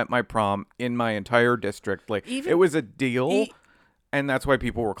at my prom in my entire district. Like it was a deal. And that's why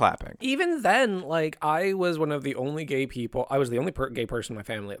people were clapping. Even then, like, I was one of the only gay people. I was the only gay person in my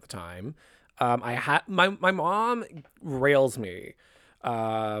family at the time. I had my mom rails me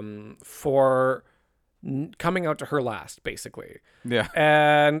for coming out to her last, basically. Yeah.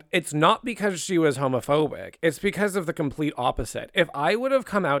 And it's not because she was homophobic. It's because of the complete opposite. If I would have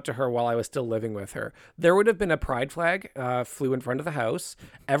come out to her while I was still living with her, there would have been a pride flag flew in front of the house.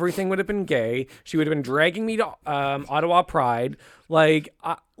 Everything would have been gay. She would have been dragging me to Ottawa Pride.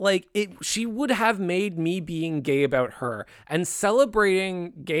 She would have made me being gay about her and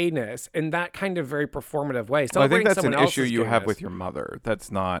celebrating gayness in that kind of very performative way. Well, I think that's an issue you have with your mother.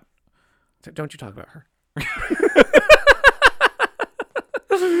 That's not. Don't you talk about her.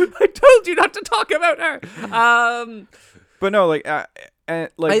 I told you not to talk about her. But no, like, I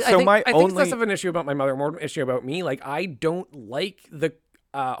think it's less of an issue about my mother, more of an issue about me. Like, I don't like the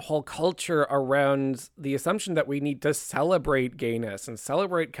whole culture around the assumption that we need to celebrate gayness and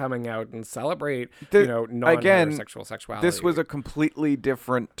celebrate coming out and celebrate, non-heterosexual sexuality. This was a completely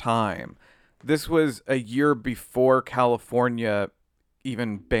different time. This was a year before California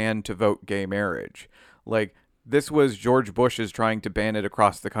even banned to vote gay marriage. Like, this was George Bush's trying to ban it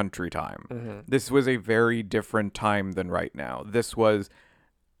across the country time. This was a very different time than right now. This was,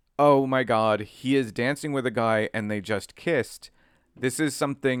 oh my God, he is dancing with a guy and they just kissed. This is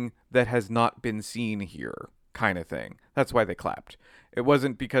something that has not been seen here, kind of thing. That's why they clapped. It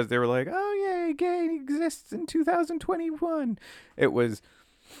wasn't because they were like, oh yay, gay exists in 2021. It was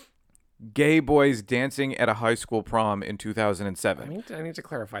gay boys dancing at a high school prom in 2007. I need to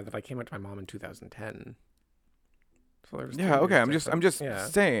clarify that I came out to my mom in 2010. So yeah, okay. I'm just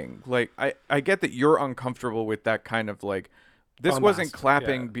saying, like, I get that you're uncomfortable with that kind of like, this wasn't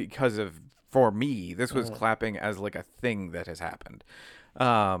clapping because of for me. This was clapping as like a thing that has happened.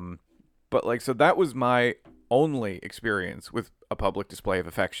 But like, so that was my only experience with a public display of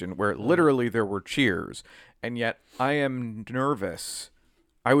affection where literally there were cheers, and yet I am nervous.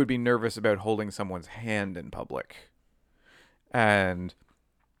 I would be nervous about holding someone's hand in public. And,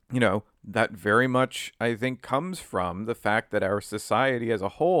 that very much, I think, comes from the fact that our society as a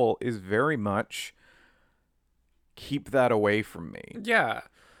whole is very much keep that away from me. Yeah.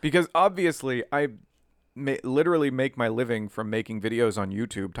 Because obviously I literally make my living from making videos on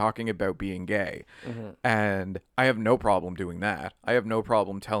YouTube talking about being gay. And I have no problem doing that. I have no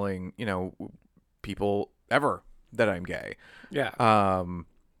problem telling, people ever that I'm gay. Yeah.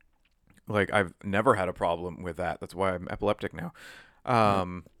 Like, I've never had a problem with that. That's why I'm epileptic now.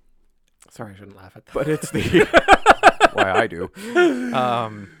 Sorry, I shouldn't laugh at that. But it's the why I do.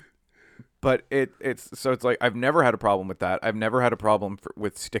 But it's like I've never had a problem with that. I've never had a problem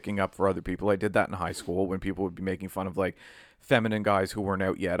with sticking up for other people. I did that in high school when people would be making fun of like feminine guys who weren't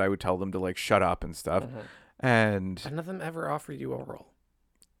out yet. I would tell them to like shut up and stuff. And none of them ever offer you oral.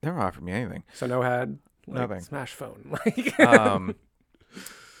 Never offered me anything. So no head, nothing. Smash phone.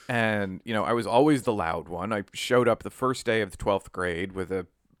 And, I was always the loud one. I showed up the first day of the 12th grade with a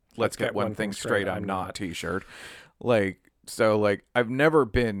let's get one thing straight, I'm not t-shirt. Like, so, like, I've never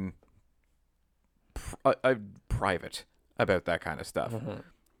been private about that kind of stuff.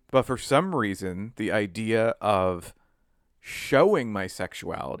 But for some reason, the idea of showing my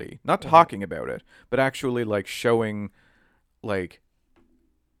sexuality, not talking about it, but actually, like, showing, like,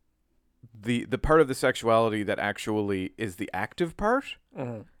 the part of the sexuality that actually is the active part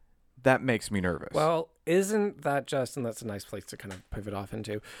that makes me nervous. Well, isn't that just, and that's a nice place to kind of pivot off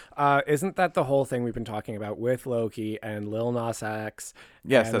into, isn't that the whole thing we've been talking about with Loki and Lil Nas X?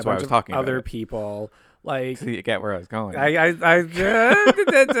 Yes, and that's a why I bunch was of talking about other it. people. Like, So you get where I was going.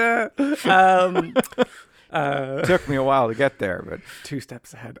 Took me a while to get there, but 2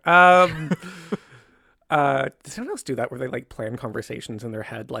 steps ahead. Does anyone else do that where they like plan conversations in their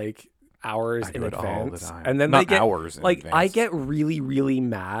head like hours I in do it all the advance? time. And then Not they get hours in like I advance. get really, really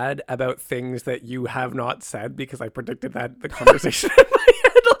mad about things that you have not said because I predicted that the conversation in my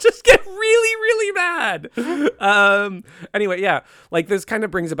head. I'll just get really, really mad. Anyway, yeah, like this kind of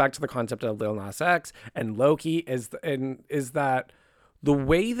brings it back to the concept of Lil Nas X and Loki is that the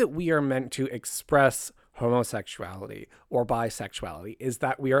way that we are meant to express homosexuality or bisexuality is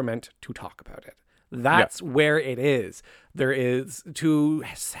that we are meant to talk about it. That's where it is. There is to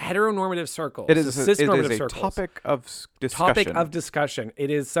heteronormative circles. it is cisnormative a circles. topic of discussion. Topic of discussion. It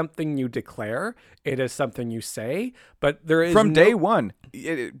is something you declare. It is something you say. But there is From no- day one.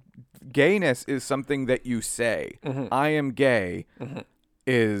 Gayness is something that you say. I am gay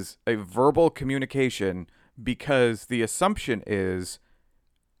is a verbal communication because the assumption is,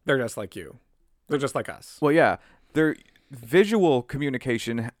 They're just like you. They're just like us. well, yeah, their visual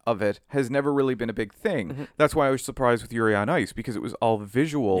communication of it has never really been a big thing. That's why I was surprised with Yuri on Ice, because it was all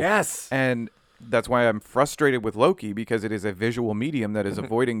visual. Yes. And that's why I'm frustrated with Loki, because it is a visual medium that is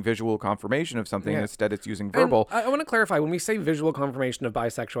avoiding visual confirmation of something. Yeah. Instead, it's using And verbal. I want to clarify, when we say visual confirmation of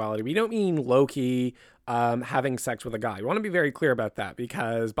bisexuality, we don't mean Loki having sex with a guy. We want to be very clear about that,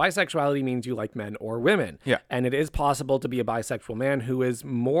 because bisexuality means you like men or women. Yeah. And it is possible to be a bisexual man who is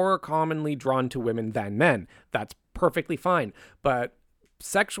more commonly drawn to women than men. That's perfectly fine. But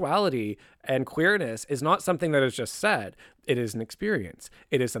sexuality and queerness is not something that is just said. It is an experience.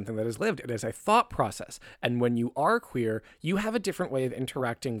 It is something that is lived. It is a thought process. And when you are queer, you have a different way of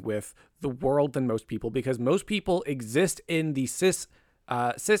interacting with the world than most people, because most people exist in the cishet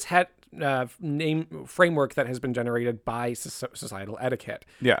name framework that has been generated by societal etiquette.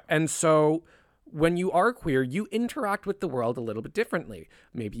 Yeah. And so when you are queer, you interact with the world a little bit differently.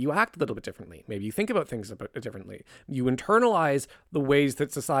 Maybe you act a little bit differently. Maybe you think about things a bit differently. You internalize the ways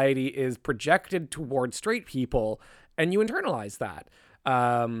that society is projected towards straight people, and you internalize that.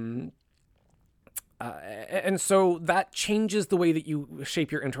 And so that changes the way that you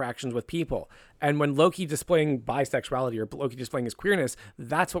shape your interactions with people. And when Loki displaying bisexuality or Loki displaying his queerness,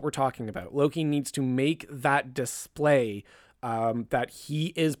 that's what we're talking about. Loki needs to make that display that he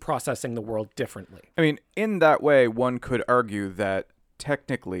is processing the world differently. I mean, in that way, one could argue that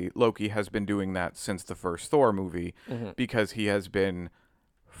technically Loki has been doing that since the first Thor movie, because he has been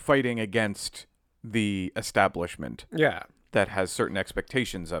fighting against the establishment Yeah. that has certain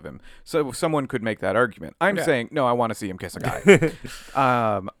expectations of him. So someone could make that argument. I'm Yeah. saying, no, I want to see him kiss a guy.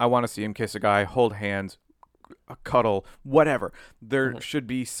 I want to see him kiss a guy, hold hands, cuddle, whatever. There should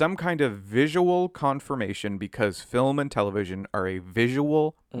be some kind of visual confirmation, because film and television are a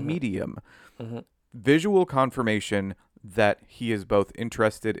visual medium. Visual confirmation that he is both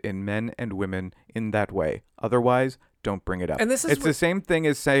interested in men and women in that way. Otherwise, don't bring it up. And this is it's the same thing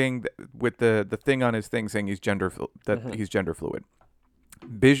as saying with the thing on his thing saying he's he's gender fluid.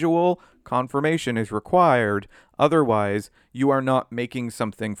 Visual confirmation is required. Otherwise, you are not making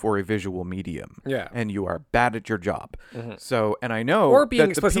something for a visual medium. Yeah. And you are bad at your job. So, and I know Or being that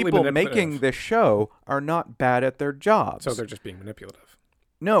the explicitly people manipulative. making this show are not bad at their jobs. So they're just being manipulative.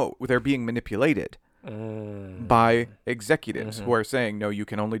 No, they're being manipulated by executives who are saying, no, you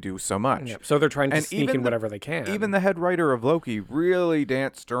can only do so much. Yep. So they're trying to And sneak even in the- whatever they can. Even the head writer of Loki really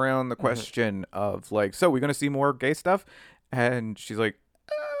danced around the question of like, so we're going to see more gay stuff? And she's like,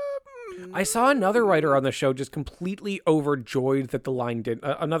 I saw another writer on the show just completely overjoyed that the line did.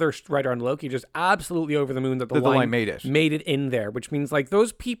 Another writer on Loki just absolutely over the moon that the line made it. Made it in there, which means like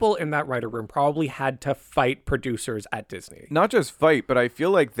those people in that writer room probably had to fight producers at Disney. not just fight, but I feel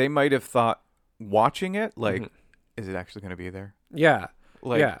like they might have thought watching it, like, is it actually going to be there? Yeah.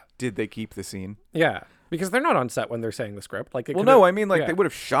 Like, Yeah. did they keep the scene? Yeah. Because they're not on set when they're saying the script. Like, it Well, could've- no, I mean, like, yeah. they would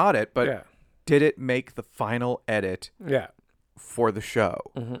have shot it, but Yeah. did it make the final edit Yeah. for the show?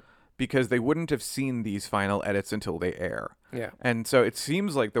 Because they wouldn't have seen these final edits until they air. Yeah. And so it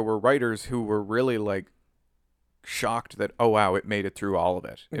seems like there were writers who were really, like, shocked that, oh, wow, it made it through all of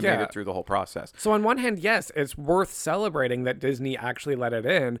it. It made Yeah. it through the whole process. So on one hand, yes, it's worth celebrating that Disney actually let it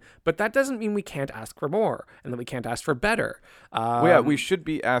in, but that doesn't mean we can't ask for more and that we can't ask for better. Well, yeah, we should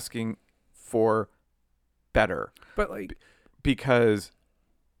be asking for better, But like, because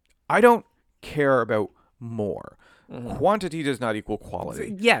I don't care about more. Quantity does not equal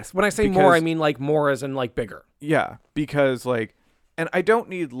quality. yes, when I say more, I Because- mean like more as in like bigger. Yeah, because like And I don't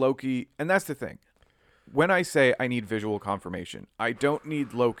need Loki, and that's the thing. When I say I need visual confirmation, I don't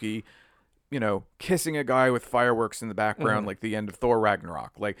need Loki, kissing a guy with fireworks in the background like the end of Thor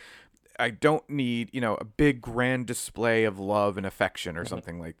Ragnarok. Like, I don't need, a big grand display of love and affection or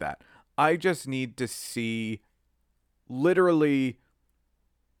something like that. I just need to see literally,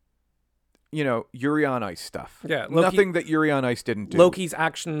 Yuri on Ice stuff. Yeah, nothing that Yuri on Ice didn't do. Loki's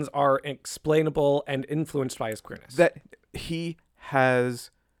actions are explainable and influenced by his queerness. That he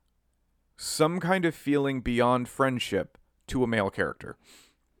has some kind of feeling beyond friendship to a male character.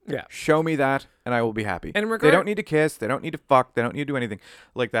 Yeah. Show me that, and I will be happy. And they don't need to kiss. They don't need to fuck. They don't need to do anything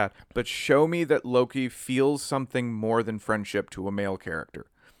like that. But show me that Loki feels something more than friendship to a male character.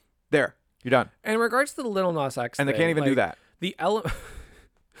 There. You're done. And in regards to the Lil Nas X and thing, they can't even do that.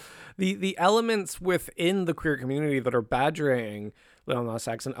 The elements within the queer community that are badgering Lil Nas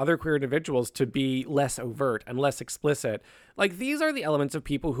X and other queer individuals to be less overt and less explicit, like, these are the elements of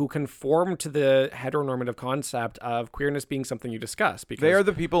people who conform to the heteronormative concept of queerness being something you discuss. Because they are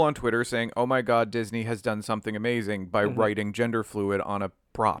the people on Twitter saying, "Oh my God, Disney has done something amazing by writing gender fluid on a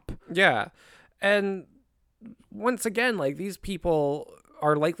prop." Yeah, and once again, like, these people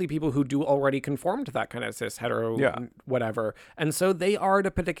are likely people who do already conform to that kind of cis hetero whatever, and so they are at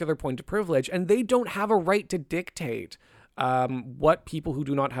a particular point of privilege, and they don't have a right to dictate what people who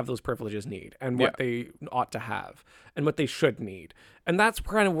do not have those privileges need and what they ought to have and what they should need. And that's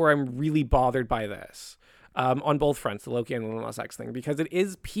kind of where I'm really bothered by this on both fronts, the Loki and the Lil Nas X thing, because it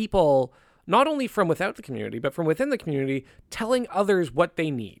is people not only from without the community but from within the community telling others what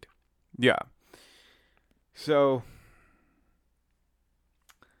they need. Yeah. So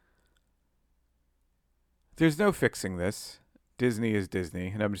there's no fixing this. Disney is Disney,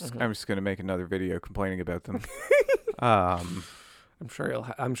 and I'm just going to make another video complaining about them. I'm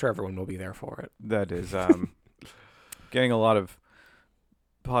sure everyone will be there for it. That is getting a lot of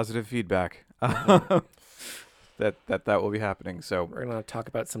positive feedback that will be happening. So we're going to talk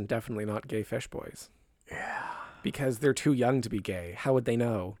about some definitely not gay fish boys. Yeah. Because they're too young to be gay. How would they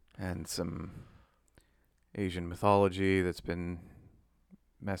know? And some Asian mythology that's been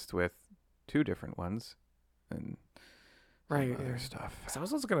messed with, 2 different ones. And other stuff. So I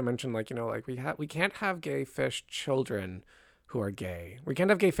was also going to mention, we can't have gay fish children who are gay. We can't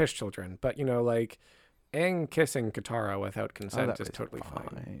have gay fish children, but Aang kissing Katara without consent is totally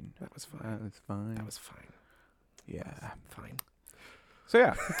fine. That was fine. That was fine. Yeah, fine. So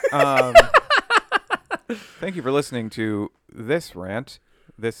yeah, thank you for listening to this rant,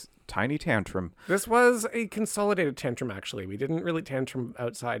 this tiny tantrum. This was a consolidated tantrum. Actually, we didn't really tantrum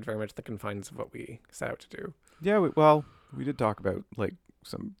outside very much the confines of what we set out to do. Yeah, we did talk about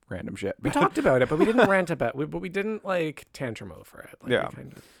some random shit. We talked about it, but we didn't rant about it. But we didn't tantrum over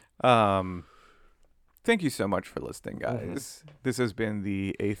it. Thank you so much for listening, guys. This has been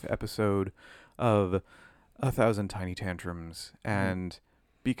the 8th episode of 1,000 Tiny Tantrums. And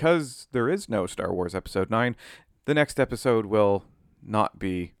because there is no Star Wars Episode 9, the next episode will not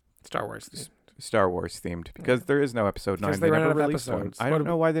be Star Wars themed because there is no Episode 9. They never released one. I don't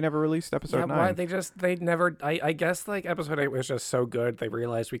know why they never released Episode 9. Why they never. I guess Episode 8 was just so good they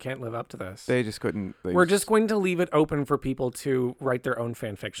realized we can't live up to this. They just couldn't. We're just going to leave it open for people to write their own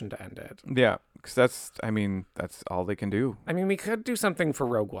fan fiction to end it. Yeah, because that's all they can do. I mean, we could do something for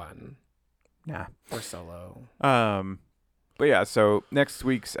Rogue One. Nah. Or Solo. But yeah, so next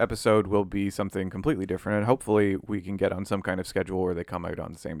week's episode will be something completely different, and hopefully we can get on some kind of schedule where they come out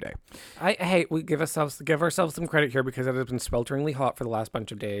on the same day. We give ourselves some credit here because it has been swelteringly hot for the last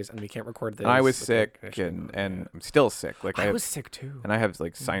bunch of days, and we can't record this. I was sick, and I'm still sick. I was sick too, and I have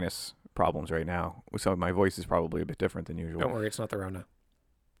sinus problems right now, so my voice is probably a bit different than usual. Don't worry, it's not the Rona.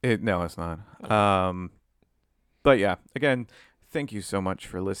 No, it's not. But yeah, again, thank you so much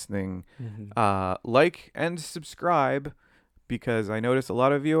for listening. Like and subscribe, because I notice a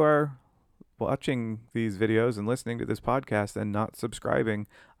lot of you are watching these videos and listening to this podcast and not subscribing.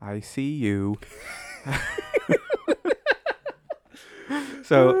 I see you.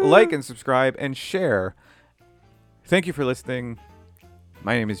 So like and subscribe and share. Thank you for listening.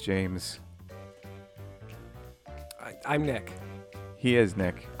 My name is James. I'm Nick. He is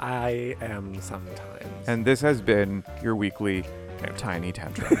Nick. I am sometimes. And this has been your weekly Tiny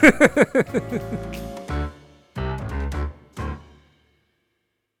Tantrum.